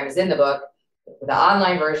program is in the book, the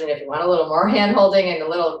online version, if you want a little more hand-holding and a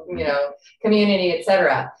little, community,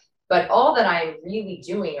 etc. But all that I'm really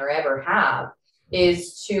doing or ever have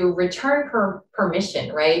is to return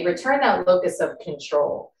permission, right? Return that locus of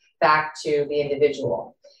control back to the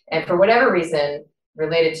individual. And for whatever reason,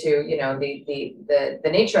 related to, the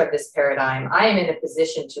nature of this paradigm, I am in a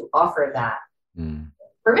position to offer that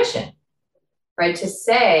permission, right? To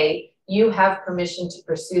say, you have permission to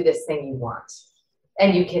pursue this thing you want,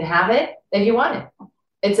 and you can have it if you want it.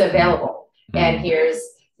 It's available. And here's,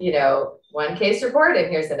 one case report, and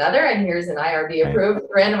here's another, and here's an IRB approved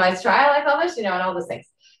randomized trial I published, and all those things.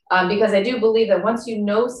 Because I do believe that once you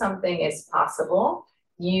know something is possible,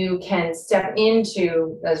 you can step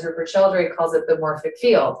into, as Rupert Sheldrake calls it, the morphic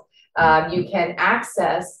field. You can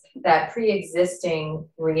access that pre-existing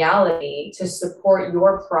reality to support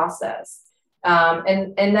your process.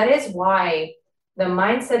 And that is why the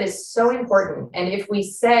mindset is so important. And if we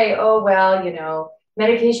say, oh, well,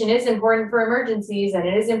 medication is important for emergencies and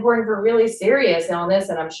it is important for really serious illness,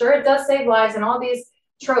 and I'm sure it does save lives, and all these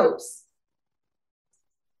tropes,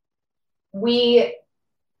 we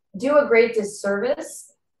do a great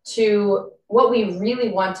disservice to what we really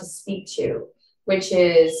want to speak to, which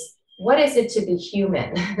is, what is it to be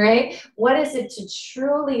human, right? What is it to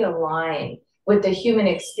truly align with the human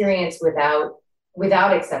experience without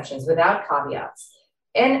exceptions, without caveats?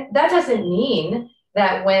 And that doesn't mean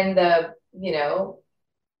that when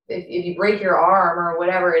if you break your arm or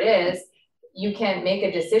whatever it is, you can make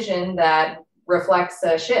a decision that reflects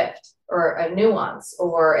a shift or a nuance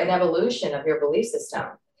or an evolution of your belief system.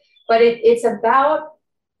 But it's about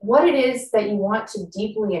what it is that you want to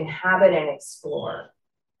deeply inhabit and explore,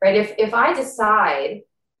 right? If I decide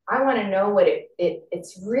I want to know what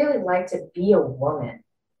it's really like to be a woman,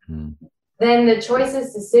 then the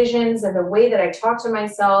choices, decisions, and the way that I talk to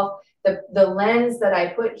myself, the lens that I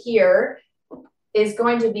put here is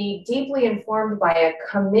going to be deeply informed by a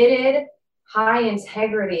committed, high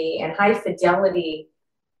integrity and high fidelity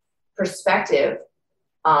perspective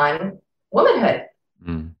on womanhood,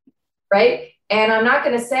 right? And I'm not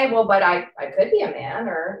going to say, well, but I could be a man,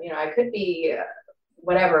 or, I could be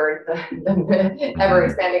whatever the ever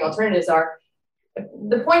expanding alternatives are.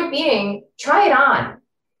 The point being, try it on.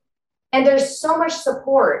 And there's so much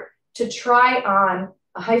support to try on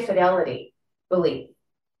a high fidelity belief,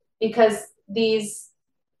 because these,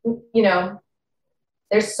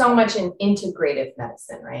 there's so much in integrative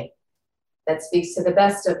medicine, right? That speaks to the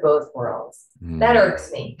best of both worlds. That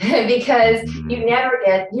irks me because you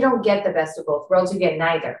don't get the best of both worlds, you get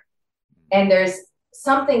neither. And there's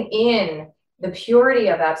something in the purity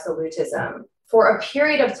of absolutism for a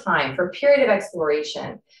period of time, for a period of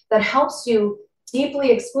exploration, that helps you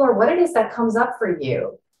deeply explore what it is that comes up for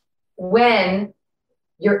you when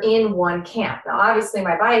you're in one camp. Now, obviously,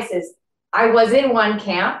 my bias is I was in one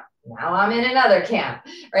camp, now I'm in another camp,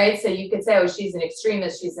 right? So you could say, oh, she's an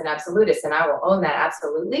extremist, she's an absolutist, and I will own that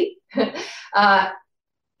absolutely.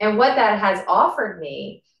 And what that has offered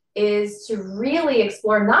me is to really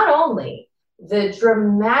explore not only the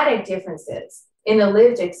dramatic differences in the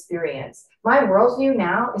lived experience. My worldview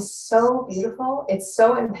now is so beautiful, it's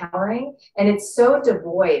so empowering, and it's so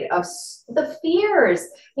devoid of the fears,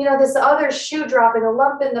 this other shoe dropping, a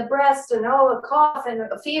lump in the breast, and a cough and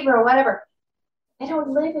a fever or whatever. I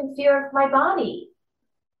don't live in fear of my body,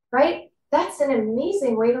 right? That's an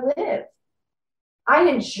amazing way to live. I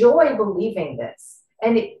enjoy believing this,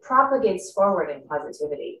 and it propagates forward in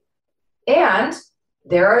positivity. And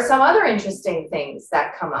there are some other interesting things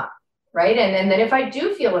that come up, right? And then if I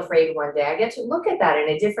do feel afraid one day, I get to look at that in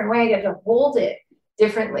a different way. I get to hold it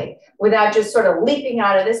differently without just sort of leaping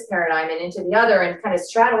out of this paradigm and into the other and kind of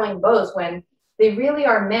straddling both, when they really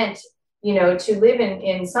are meant, to live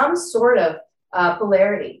in some sort of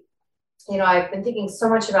polarity. I've been thinking so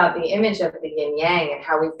much about the image of the yin yang and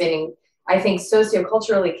how we've been, I think,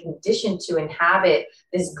 socioculturally conditioned to inhabit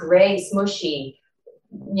this gray, smushy,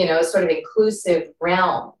 sort of inclusive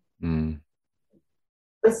realm.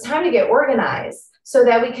 It's time to get organized so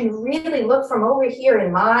that we can really look from over here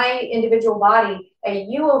in my individual body at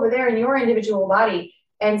you over there in your individual body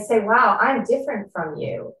and say, wow, I'm different from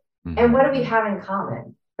you. And what do we have in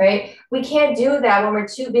common, right? We can't do that when we're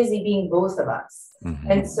too busy being both of us.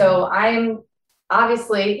 And so I'm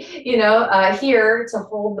obviously, here to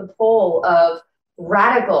hold the pole of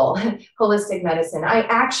radical holistic medicine. I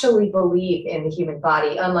actually believe in the human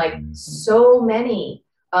body, unlike so many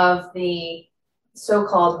of the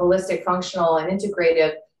so-called holistic, functional, and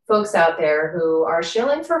integrative folks out there who are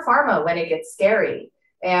shilling for pharma when it gets scary.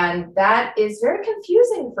 And that is very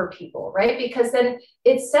confusing for people, right? Because then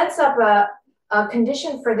it sets up a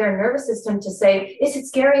condition for their nervous system to say, is it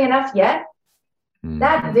scary enough yet?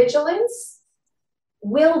 That vigilance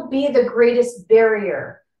will be the greatest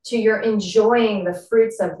barrier to your enjoying the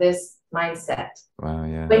fruits of this mindset. Wow,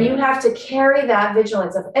 yeah. When you have to carry that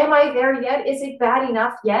vigilance of, am I there yet? Is it bad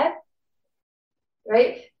enough yet?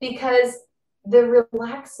 Right? Because the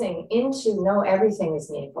relaxing into, no, everything is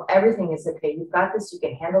meaningful. Everything is okay. You've got this. You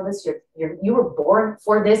can handle this. You were born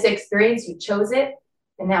for this experience. You chose it.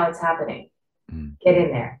 And now it's happening. Get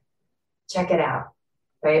in there. Check it out.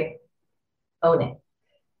 Right? Own it.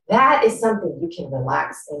 That is something you can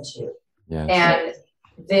relax into. Yes. And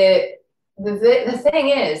the thing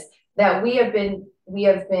is that we have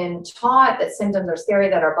been taught that symptoms are scary,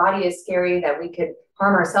 that our body is scary, that we could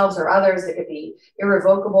harm ourselves or others. It could be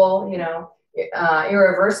irrevocable,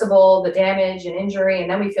 irreversible, the damage and injury. And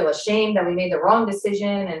then we feel ashamed that we made the wrong decision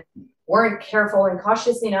and weren't careful and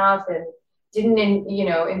cautious enough and didn't,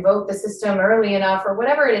 invoke the system early enough, or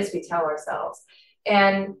whatever it is we tell ourselves.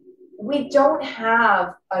 And we don't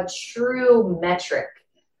have a true metric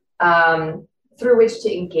through which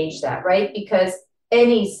to engage that, right? Because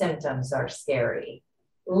any symptoms are scary.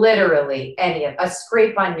 Literally any of a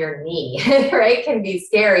scrape on your knee, right, can be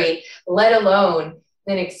scary, let alone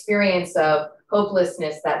an experience of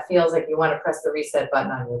hopelessness that feels like you want to press the reset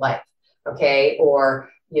button on your life, okay? Or,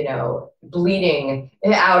 bleeding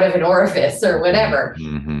out of an orifice or whatever.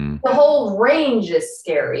 Mm-hmm. The whole range is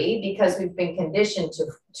scary because we've been conditioned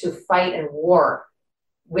to fight and war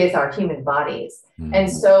with our human bodies. Mm-hmm. And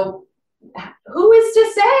so who is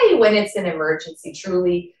to say when it's an emergency,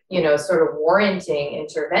 truly, sort of warranting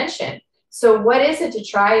intervention? So what is it to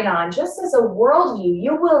try it on? Just as a worldview,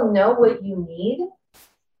 you will know what you need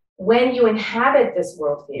when you inhabit this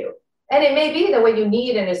worldview. And it may be that what you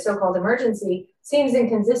need in a so-called emergency seems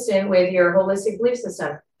inconsistent with your holistic belief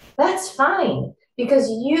system. That's fine, because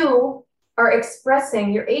you are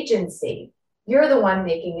expressing your agency. You're the one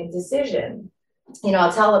making a decision.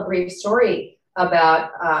 I'll tell a brief story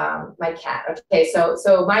about my cat. Okay,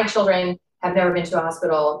 so my children have never been to a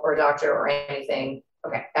hospital or a doctor or anything,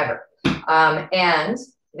 ever. And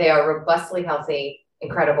they are robustly healthy,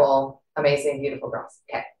 incredible, amazing, beautiful girls.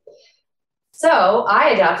 Okay. So I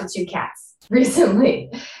adopted 2 cats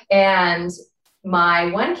recently, and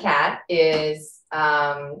my one cat is,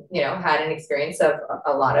 had an experience of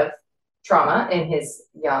a lot of trauma in his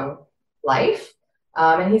young life,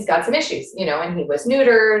 and he's got some issues, and he was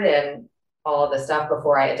neutered and all of the stuff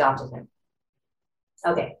before I adopted him.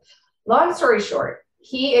 Okay, long story short,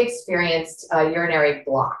 he experienced a urinary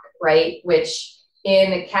block, right? Which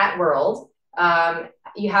in the cat world,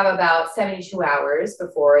 you have about 72 hours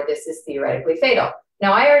before this is theoretically fatal.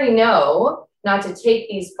 Now, I already know not to take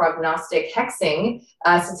these prognostic hexing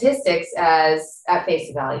statistics as at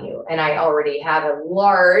face value. And I already have a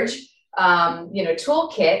large,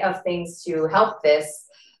 toolkit of things to help this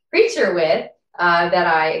creature with that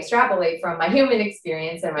I extrapolate from my human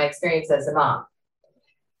experience and my experience as a mom.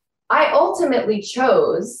 I ultimately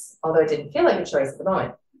chose, although it didn't feel like a choice at the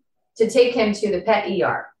moment, to take him to the pet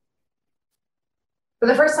ER. For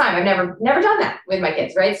the first time. I've never done that with my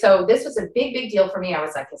kids, right? So this was a big deal for me. I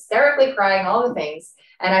was like hysterically crying, all the things.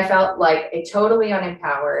 And I felt like a totally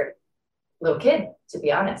unempowered little kid, to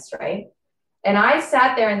be honest, right? And I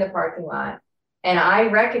sat there in the parking lot and I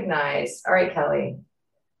recognized, all right, Kelly,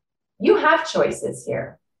 you have choices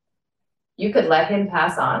here. You could let him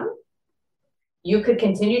pass on. You could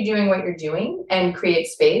continue doing what you're doing and create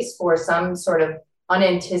space for some sort of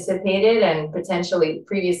unanticipated and potentially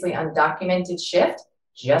previously undocumented shift,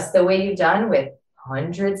 just the way you've done with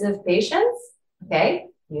hundreds of patients. Okay,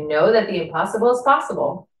 you know that the impossible is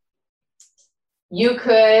possible. You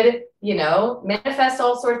could, manifest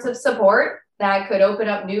all sorts of support that could open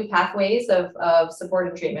up new pathways of support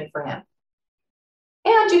and treatment for him.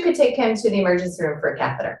 And you could take him to the emergency room for a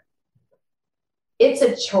catheter. It's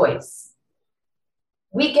a choice.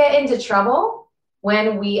 We get into trouble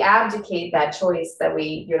when we abdicate that choice that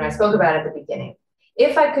you and I spoke about at the beginning.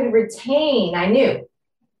 If I could retain, I knew,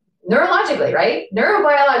 neurologically, right?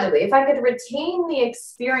 Neurobiologically, if I could retain the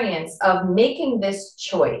experience of making this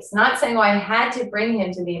choice, not saying, I had to bring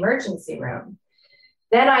him to the emergency room,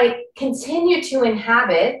 then I continue to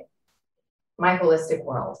inhabit my holistic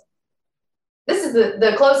world. This is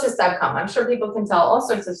the closest I've come. I'm sure people can tell all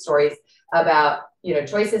sorts of stories about,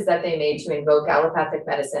 choices that they made to invoke allopathic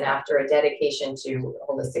medicine after a dedication to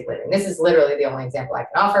holistic living. This is literally the only example I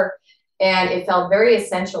can offer. And it felt very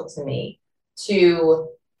essential to me to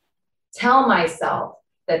tell myself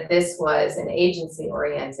that this was an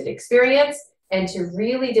agency-oriented experience and to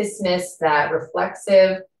really dismiss that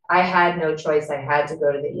reflexive, I had no choice, I had to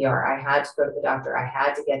go to the ER, I had to go to the doctor, I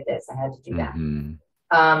had to get this, I had to do that.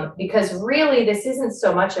 Mm-hmm. Because really, this isn't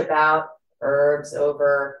so much about herbs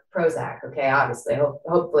over Prozac, okay? Obviously,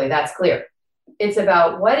 hopefully that's clear. It's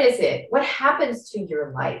about what happens to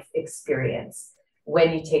your life experience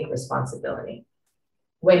when you take responsibility,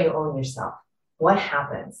 when you own yourself. What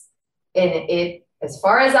happens? And it, as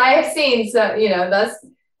far as I have seen, so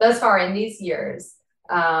thus far in these years,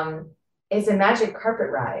 is a magic carpet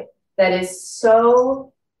ride that is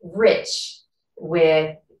so rich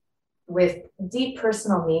with deep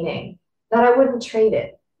personal meaning that I wouldn't trade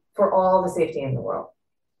it for all the safety in the world.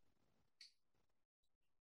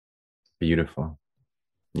 Beautiful.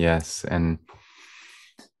 Yes. And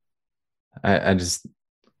I just,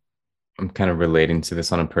 I'm kind of relating to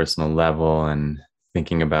this on a personal level and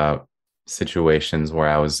thinking about situations where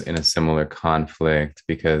I was in a similar conflict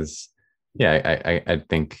because, yeah, I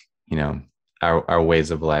think, you know, our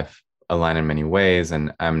ways of life align in many ways.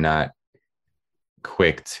 And I'm not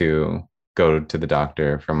quick to go to the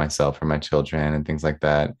doctor for myself or my children and things like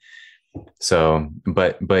that. So,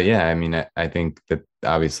 but yeah, I mean, I think that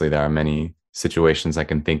obviously there are many situations I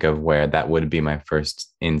can think of where that would be my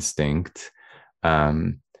first instinct.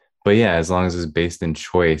 Um, but yeah, as long as it's based in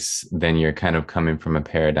choice, then you're kind of coming from a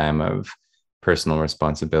paradigm of personal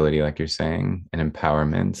responsibility, like you're saying, and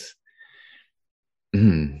empowerment.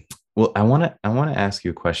 Well, I want to ask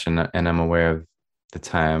you a question, and I'm aware of the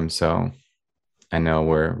time, so I know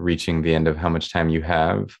we're reaching the end of how much time you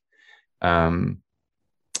have. Um,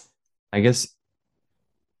 I guess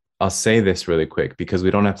I'll say this really quick because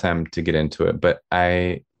we don't have time to get into it, but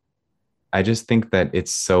I just think that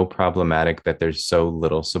it's so problematic that there's so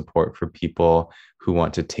little support for people who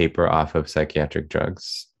want to taper off of psychiatric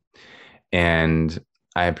drugs. And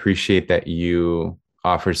I appreciate that you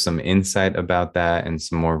offer some insight about that and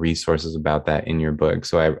some more resources about that in your book.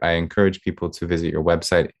 So I encourage people to visit your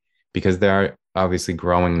website because there are obviously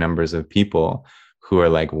growing numbers of people who are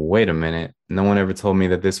like, wait a minute, no one ever told me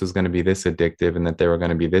that this was going to be this addictive and that there were going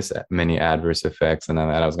to be this many adverse effects and that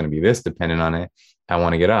I was going to be this dependent on it. I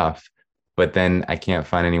want to get off. But then I can't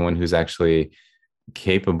find anyone who's actually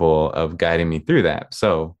capable of guiding me through that.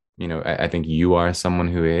 So, you know, I think you are someone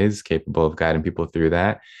who is capable of guiding people through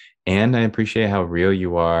that. And I appreciate how real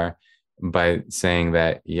you are by saying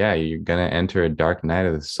that, yeah, you're gonna enter a dark night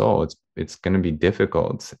of the soul. It's gonna be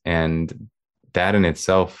difficult. And that in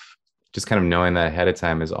itself, just kind of knowing that ahead of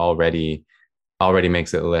time is already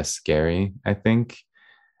makes it less scary, I think.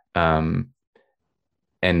 Um,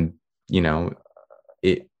 and you know,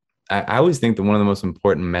 it I always think that one of the most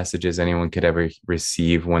important messages anyone could ever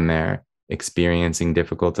receive when they're experiencing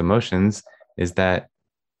difficult emotions is that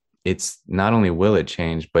it's not only will it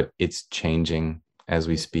change, but it's changing as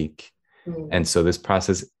we speak. And so this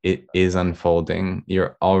process, it is unfolding.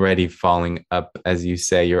 You're already falling up, as you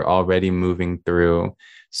say, you're already moving through.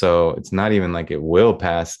 So it's not even like it will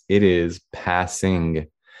pass, it is passing.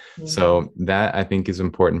 So that I think is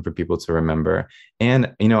important for people to remember.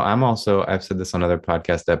 And, you know, I've said this on other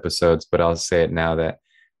podcast episodes, but I'll say it now that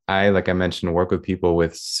like I mentioned, work with people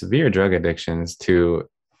with severe drug addictions to,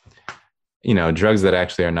 you know, drugs that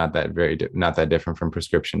actually are not that different from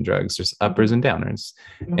prescription drugs, just uppers and downers.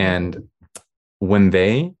 And when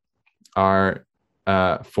they are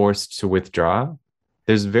forced to withdraw,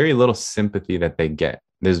 there's very little sympathy that they get.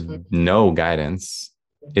 There's no guidance.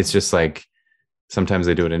 It's just like, sometimes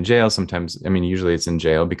they do it in jail. Sometimes, I mean, usually it's in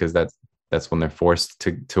jail because that's when they're forced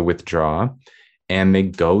to withdraw, and they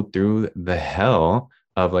go through the hell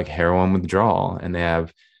of like heroin withdrawal, and they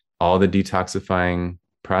have all the detoxifying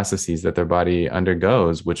processes that their body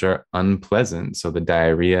undergoes, which are unpleasant. So the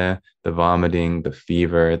diarrhea, the vomiting, the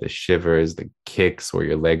fever, the shivers, the kicks where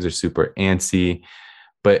your legs are super antsy.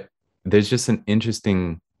 But there's just an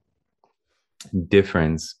interesting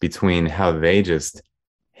difference between how they just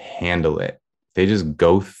handle it. They just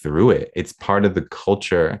go through it. It's part of the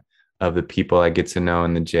culture of the people I get to know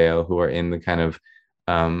in the jail who are in the kind of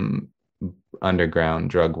underground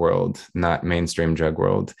drug world, not mainstream drug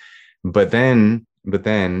world. But then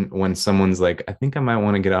when someone's like, I think I might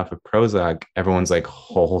want to get off of Prozac, everyone's like,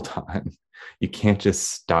 hold on. You can't just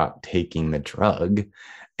stop taking the drug.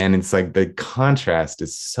 And it's like the contrast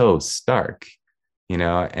is so stark, you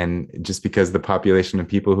know, and just because the population of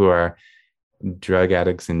people who are drug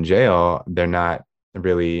addicts in jail, they're not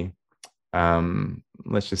really,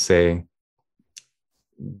 let's just say,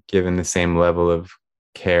 given the same level of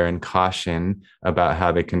care and caution about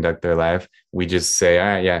how they conduct their life. We just say, all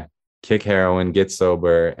right, yeah, kick heroin, get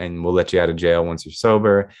sober, and we'll let you out of jail once you're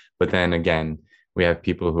sober. But then again, we have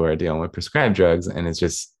people who are dealing with prescribed drugs, and it's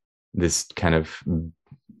just this kind of,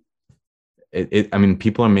 I mean,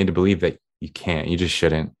 people are made to believe that you just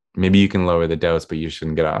shouldn't. Maybe you can lower the dose, but you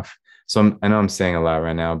shouldn't get off. So I know I'm saying a lot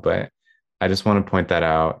right now, but I just want to point that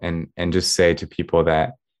out and just say to people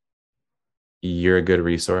that you're a good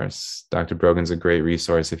resource. Dr. Brogan's a great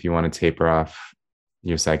resource if you want to taper off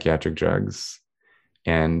your psychiatric drugs.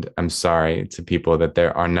 And I'm sorry to people that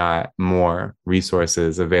there are not more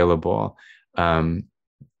resources available to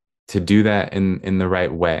do that in the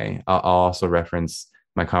right way. I'll also reference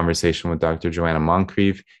my conversation with Dr. Joanna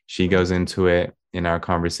Moncrief. She goes into it in our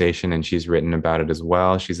conversation, and she's written about it as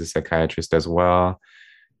well. She's a psychiatrist as well.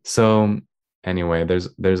 So anyway,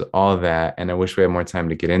 there's all that. And I wish we had more time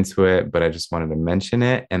to get into it, but I just wanted to mention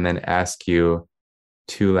it and then ask you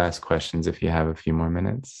two last questions if you have a few more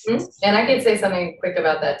minutes. And I could say something quick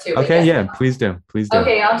about that too. Okay, yeah, please do. Please do.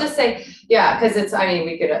 Okay, I'll just say, yeah, because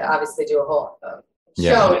we could obviously do a whole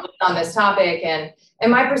show on this topic, and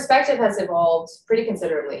my perspective has evolved pretty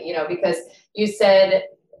considerably, because you said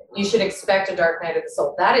you should expect a dark night of the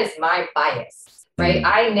soul. That is my bias, right?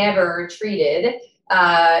 I never treated,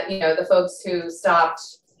 the folks who stopped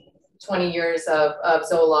 20 years of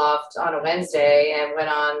Zoloft on a Wednesday and went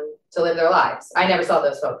on to live their lives. I never saw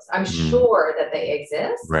those folks. I'm sure that they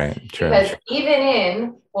exist. Right. True. Because even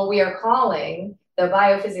in what we are calling the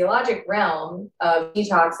biophysiologic realm of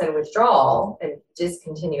detox and withdrawal and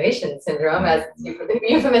discontinuation syndrome, as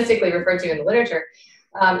euphemistically referred to in the literature,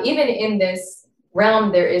 even in this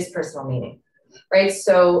realm, there is personal meaning, right?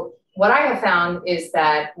 So what I have found is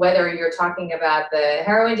that whether you're talking about the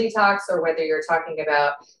heroin detox or whether you're talking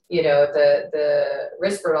about, the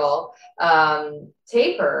Risperdal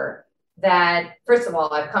taper, that first of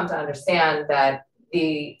all, I've come to understand that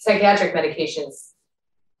the psychiatric medications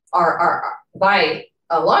are by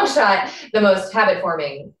a long shot the most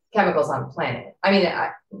habit-forming chemicals on the planet. I mean,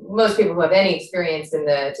 most people who have any experience in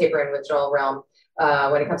the taper and withdrawal realm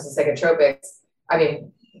when it comes to psychotropics, I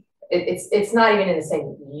mean, it's not even in the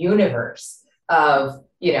same universe of,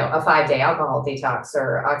 a 5-day alcohol detox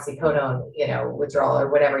or oxycodone, withdrawal or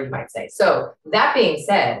whatever you might say. So that being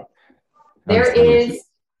said, there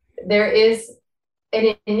is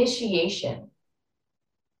an initiation,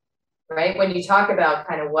 right? When you talk about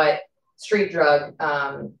kind of what street drug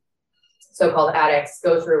so-called addicts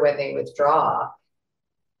go through when they withdraw,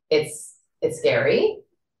 it's scary,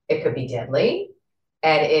 it could be deadly,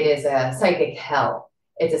 and it is a psychic hell.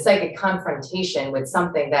 It's a psychic confrontation with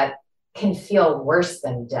something that can feel worse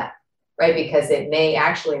than death, right? Because it may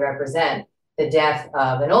actually represent the death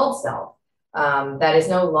of an old self that is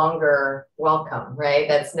no longer welcome, right?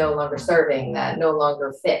 That's no longer serving, that no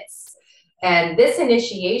longer fits. And this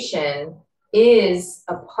initiation is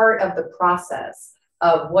a part of the process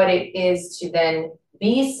of what it is to then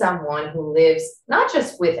be someone who lives not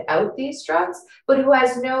just without these drugs, but who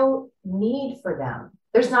has no need for them.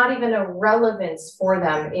 There's not even a relevance for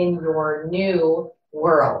them in your new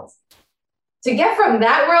world. To get from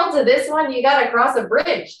that world to this one, you got to cross a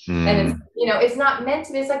bridge. And it's not meant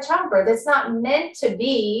to be, it's like childbirth. It's not meant to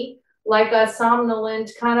be like a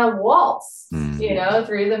somnolent kind of waltz,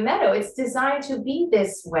 through the meadow. It's designed to be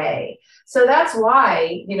this way. So that's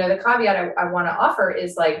why, the caveat I want to offer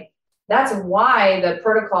is that's why the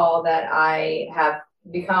protocol that I have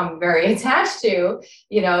become very attached to,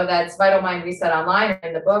 that's Vital Mind Reset Online or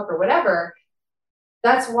in the book or whatever.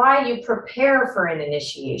 That's why you prepare for an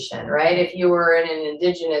initiation, right? If you were in an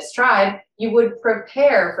indigenous tribe, you would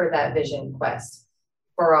prepare for that vision quest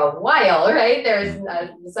for a while, right? There's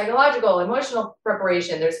psychological, emotional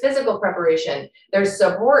preparation. There's physical preparation. There's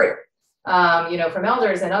support, from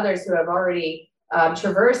elders and others who have already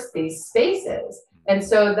traversed these spaces. And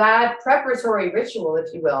so that preparatory ritual,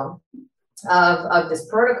 if you will, of this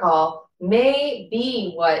protocol may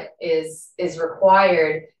be what is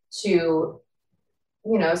required to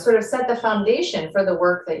sort of set the foundation for the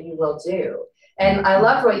work that you will do. And I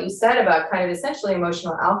loved what you said about kind of essentially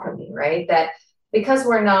emotional alchemy, right? That because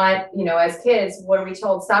we're not, as kids, what are we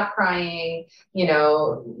told? Stop crying,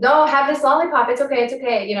 no, have this lollipop. It's okay. It's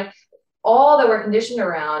okay. All that we're conditioned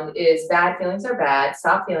around is bad feelings are bad.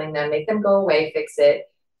 Stop feeling them, make them go away, fix it.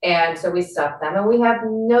 And so we stuff them, and we have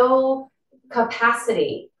no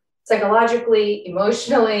capacity psychologically,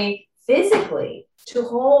 emotionally, physically to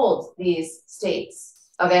hold these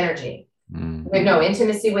states of energy. With no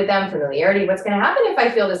intimacy with them, familiarity. What's going to happen if I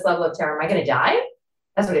feel this level of terror? Am I going to die?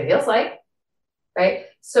 That's what it feels like, right?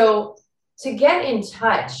 So to get in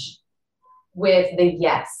touch with the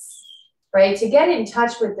yes, right? To get in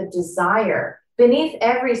touch with the desire beneath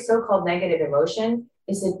every so-called negative emotion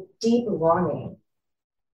is a deep longing,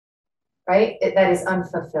 right? That is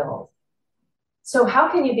unfulfilled. So how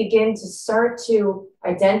can you begin to start to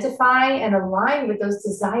identify and align with those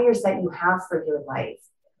desires that you have for your life?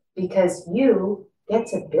 Because you get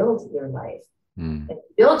to build your life. And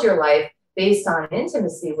build your life based on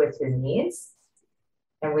intimacy with your needs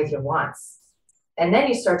and with your wants. And then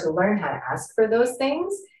you start to learn how to ask for those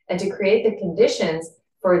things and to create the conditions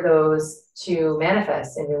for those to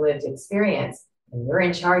manifest in your lived experience. And you're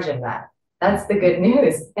in charge of that. That's the good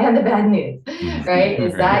news and the bad news, right?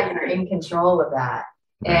 Is that you're in control of that.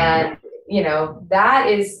 And, that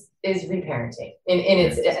is reparenting in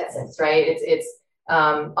its essence, right? It's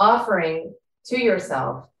offering to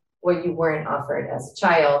yourself what you weren't offered as a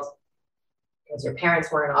child, because your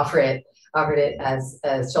parents weren't offered it as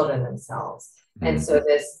children themselves. And so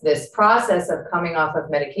this process of coming off of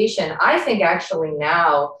medication, I think actually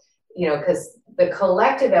now, because the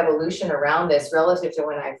collective evolution around this relative to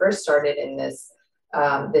when I first started in this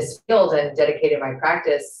field and dedicated my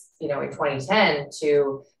practice, in 2010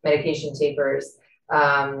 to medication tapers,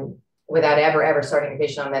 without ever starting a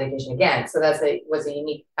patient on medication again. So was a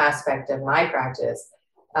unique aspect of my practice.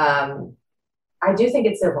 I do think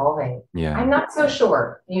it's evolving. Yeah. I'm not so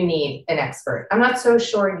sure you need an expert. I'm not so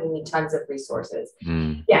sure you need tons of resources.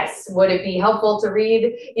 Yes. Would it be helpful to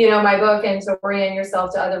read, my book and to orient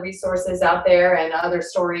yourself to other resources out there and other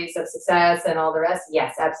stories of success and all the rest?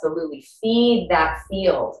 Yes, absolutely. Feed that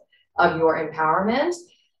field of your empowerment.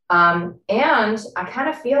 And I kind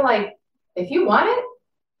of feel like if you want it,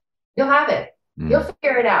 you'll have it. You'll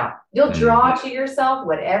figure it out. You'll draw to yourself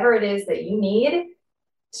whatever it is that you need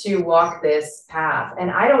to walk this path. And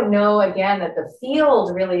I don't know, again, that the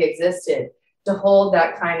field really existed to hold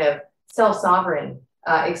that kind of self-sovereign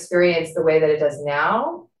experience the way that it does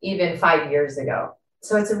now, even 5 years ago.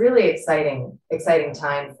 So it's a really exciting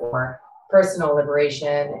time for personal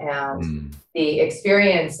liberation and the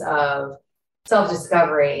experience of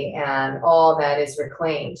self-discovery and all that is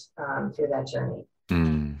reclaimed through that journey.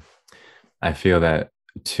 I feel that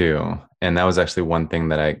too. And that was actually one thing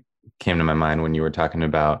that came to my mind when you were talking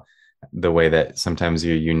about the way that sometimes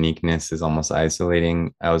your uniqueness is almost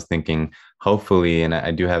isolating. I was thinking, hopefully, and I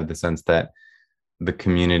do have the sense that the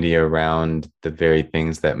community around the very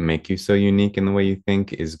things that make you so unique in the way you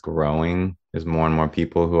think is growing. There's more and more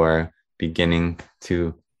people who are beginning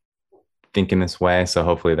to think in this way. So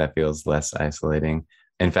hopefully that feels less isolating.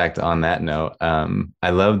 In fact, on that note, I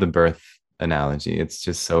love the birth analogy. It's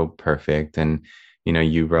just so perfect. And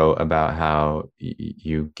you wrote about how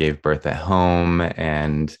you gave birth at home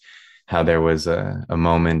and how there was a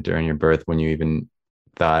moment during your birth when you even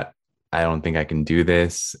thought, I don't think I can do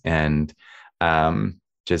this. And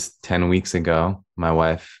just 10 weeks ago, my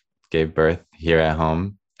wife gave birth here at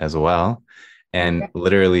home as well, and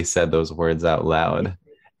literally said those words out loud.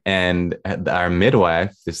 And our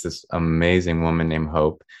midwife, this amazing woman named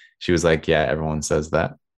Hope, she was like, yeah, everyone says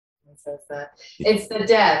that. It's the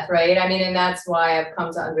death, right? I mean, and that's why I've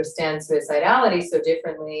come to understand suicidality so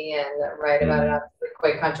differently and write about it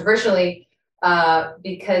quite controversially,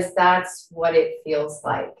 because that's what it feels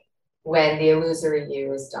like when the illusory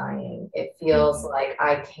you is dying. It feels like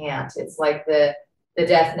I can't. It's like the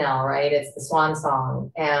death knell, right? It's the swan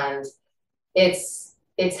song, and it's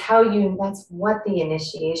how that's what the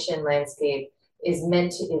initiation landscape is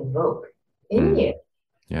meant to evoke in you.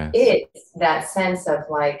 Yes. It's that sense of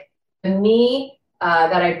like, the me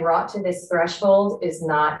that I brought to this threshold is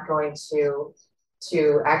not going to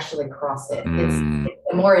actually cross it. It's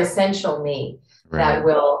the more essential me that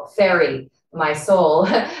will ferry my soul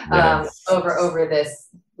over this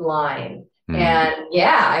line. And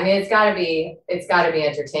I mean, it's got to be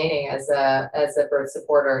entertaining as a birth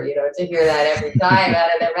supporter, to hear that every time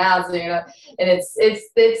out of their mouths, and it's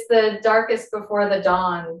the darkest before the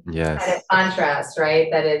dawn kind of contrast, right?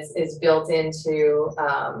 That is built into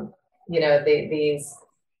these,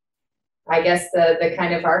 I guess, the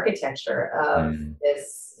kind of architecture of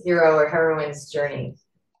this hero or heroine's journey.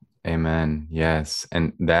 Amen. Yes.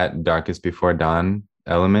 And that darkest before dawn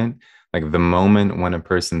element, like the moment when a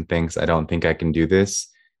person thinks, I don't think I can do this,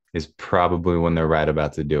 is probably when they're right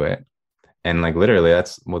about to do it. And like literally,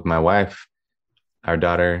 that's with my wife. Our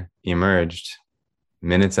daughter emerged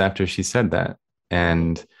minutes after she said that.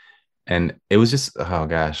 And it was just, oh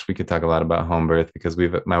gosh, we could talk a lot about home birth because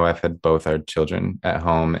my wife had both our children at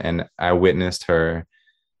home, and I witnessed her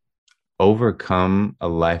overcome a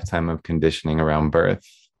lifetime of conditioning around birth.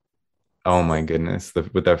 Oh my goodness.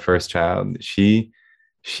 With our first child, she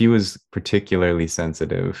was particularly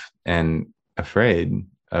sensitive and afraid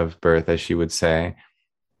of birth, as she would say.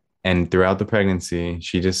 And throughout the pregnancy,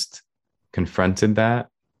 she just confronted that,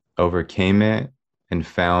 overcame it, and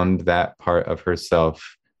found that part of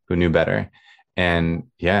herself who knew better. And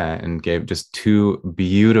gave just 2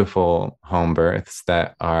 beautiful home births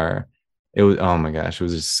oh my gosh, it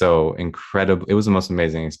was just so incredible. It was the most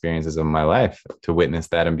amazing experiences of my life to witness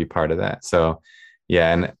that and be part of that. So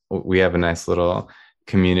and we have a nice little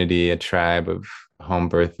community, a tribe of home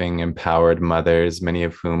birthing empowered mothers, many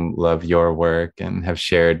of whom love your work and have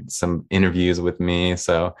shared some interviews with me.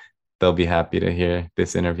 So they'll be happy to hear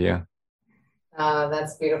this interview.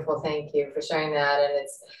 That's beautiful. Thank you for sharing that. And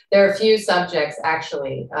there are a few subjects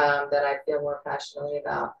actually that I feel more passionately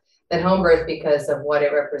about than home birth because of what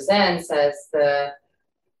it represents as the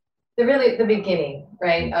the beginning,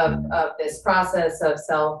 right, of this process of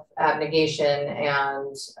self-abnegation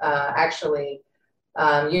and actually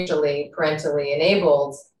usually parentally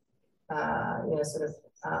enabled, sort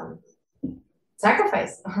of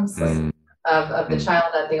sacrifice, honestly, of the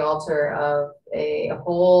child at the altar of a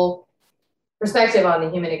whole perspective on the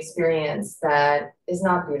human experience that is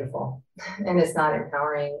not beautiful and is not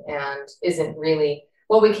empowering and isn't really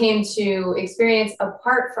what we came to experience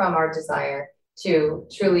apart from our desire to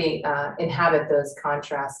truly inhabit those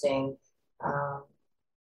contrasting,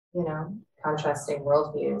 contrasting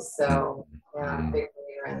worldviews. So, yeah, I'm a big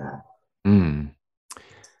believer in that.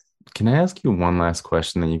 Can I ask you one last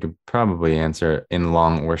question that you could probably answer in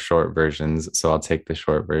long or short versions? So I'll take the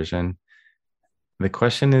short version. The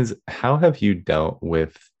question is, how have you dealt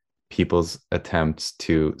with people's attempts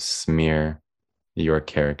to smear your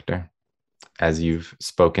character as you've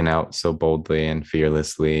spoken out so boldly and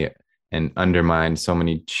fearlessly and undermined so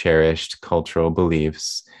many cherished cultural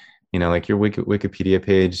beliefs? Like your Wikipedia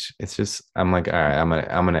page, it's just, I'm like, all right, I'm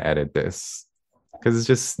gonna edit this because it's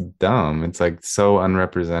just dumb. It's like so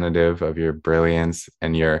unrepresentative of your brilliance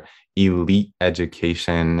and your elite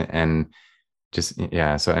education and just,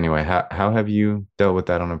 yeah. So anyway, how have you dealt with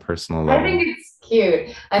that on a personal level? I think it's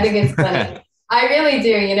cute. I think it's funny. I really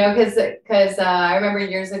do, because I remember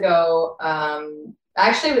years ago,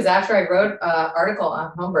 actually it was after I wrote an article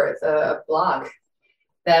on home birth, a blog,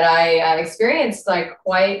 that I experienced like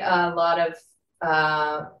quite a lot of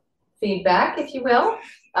feedback, if you will,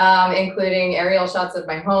 including aerial shots of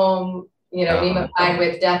my home, meme-ified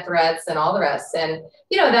with death threats and all the rest. And,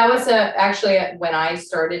 that was actually when I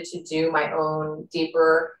started to do my own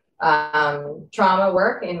deeper trauma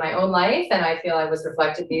work in my own life. And I feel I was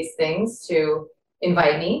reflected these things to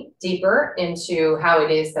invite me deeper into how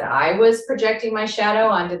it is that I was projecting my shadow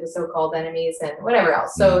onto the so-called enemies and whatever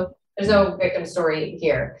else. So there's no victim story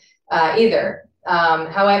here either.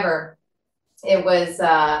 However, it was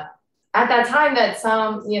at that time that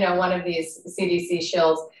one of these CDC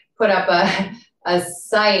shills put up a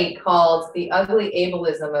site called The Ugly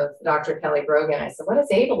Ableism of Dr. Kelly Brogan. I said, what is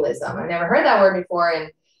ableism? I've never heard that word before.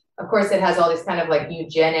 And of course, it has all these kind of like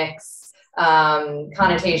eugenics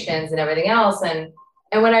connotations and everything else. And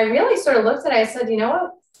when I really sort of looked at it, I said, you know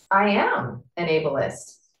what? I am an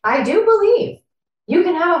ableist. I do believe you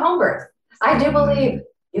can have a home birth. I do believe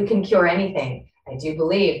you can cure anything. I do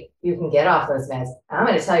believe you can get off those meds. I'm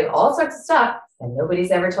going to tell you all sorts of stuff that nobody's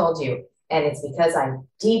ever told you. And it's because I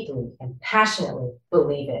deeply and passionately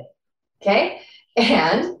believe it. Okay?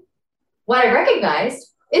 And what I recognized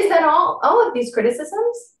is that all of these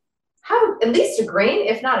criticisms have at least a grain,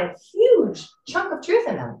 if not a huge chunk of truth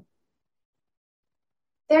in them.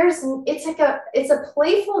 It's a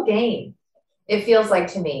playful game, it feels like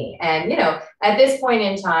to me. And, at this point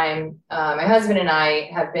in time, my husband and I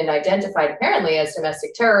have been identified apparently as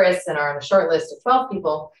domestic terrorists and are on a short list of 12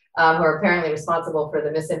 people who are apparently responsible for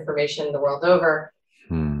the misinformation the world over.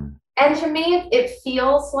 And to me, it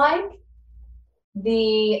feels like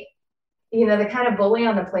the kind of bully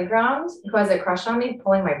on the playground who has a crush on me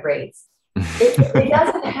pulling my braids. It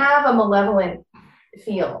doesn't have a malevolent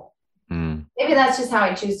feel. Maybe that's just how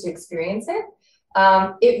I choose to experience it.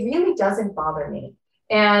 It really doesn't bother me.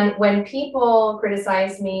 And when people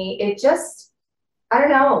criticize me, I don't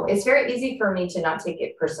know, it's very easy for me to not take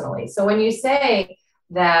it personally. So when you say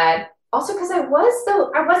that, also because I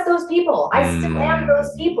was those people, I still am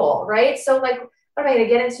those people, right? So like, what am I going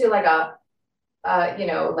to get into like a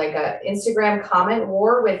Instagram comment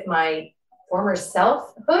war with my former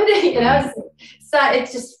selfhood? So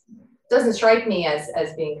it just doesn't strike me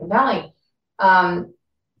as being compelling. And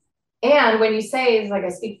when you say it's like I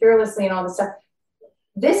speak fearlessly and all this stuff,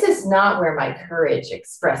 this is not where my courage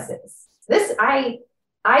expresses. I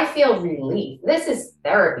feel relief. This is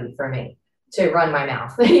therapy for me to run my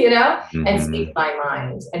mouth, and speak my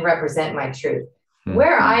mind and represent my truth.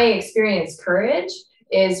 Where I experience courage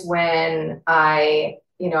is when I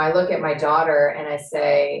look at my daughter and I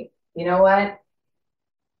say, you know what?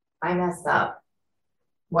 I messed up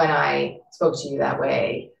when I spoke to you that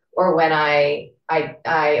way, or when I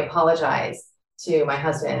apologize to my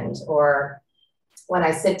husband, or when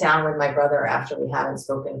I sit down with my brother after we haven't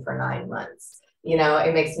spoken for 9 months.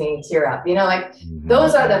 It makes me tear up.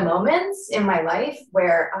 Those are the moments in my life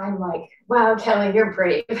where I'm like, wow, Kelly, you're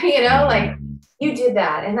brave. Like you did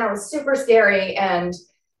that, and that was super scary, and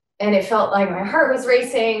it felt like my heart was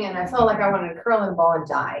racing, and I felt like I wanted to curl in a ball and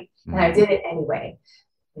die, and I did it anyway.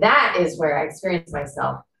 That is where I experience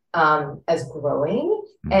myself as growing,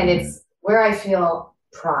 and it's where I feel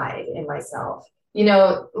pride in myself.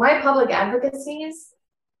 My public advocacies,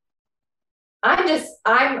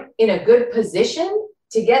 I'm in a good position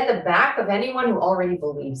to get the back of anyone who already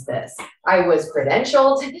believes this. I was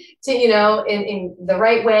credentialed to, in the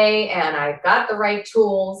right way, and I got the right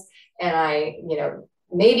tools, and I,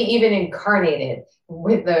 maybe even incarnated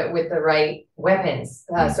with the right weapons,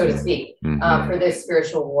 so to speak, for this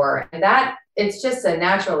spiritual war. And that it's just a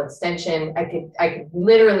natural extension. I could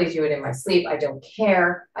literally do it in my sleep. I don't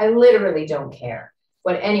care. I literally don't care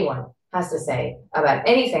what anyone has to say about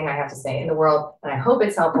anything I have to say in the world. And I hope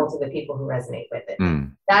it's helpful to the people who resonate with it.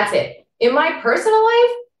 That's it. In my personal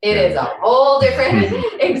life, it is a whole different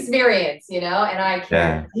experience, and I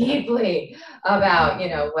care deeply about,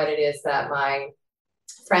 what it is that my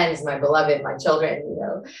friends, my beloved, my children,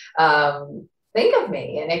 think of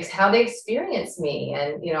me and how they experience me.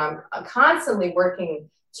 And, I'm constantly working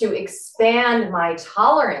to expand my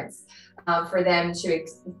tolerance for them to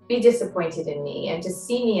be disappointed in me and to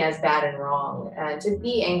see me as bad and wrong and to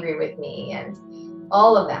be angry with me and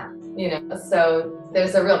all of that, so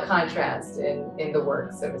there's a real contrast in the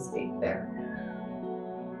work, so to speak, there.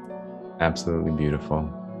 Absolutely beautiful.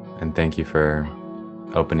 And thank you for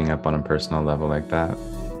opening up on a personal level like that.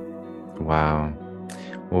 Wow.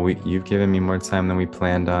 Well, you've given me more time than we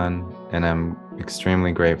planned on, and I'm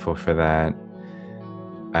extremely grateful for that.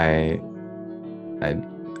 I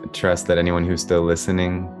trust that anyone who's still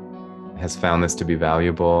listening has found this to be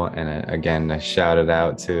valuable. And again, I shout it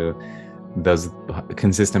out to those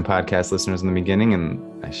consistent podcast listeners in the beginning,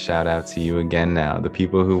 and I shout out to you again now, the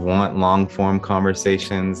people who want long form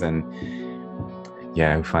conversations and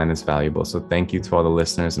who find this valuable. So thank you to all the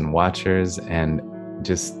listeners and watchers, and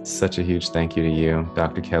just such a huge thank you to you,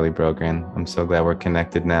 Dr. Kelly Brogan. I'm so glad we're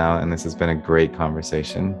connected now, and this has been a great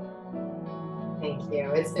conversation. Thank you.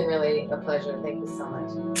 It's been really a pleasure. Thank you so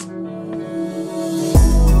much.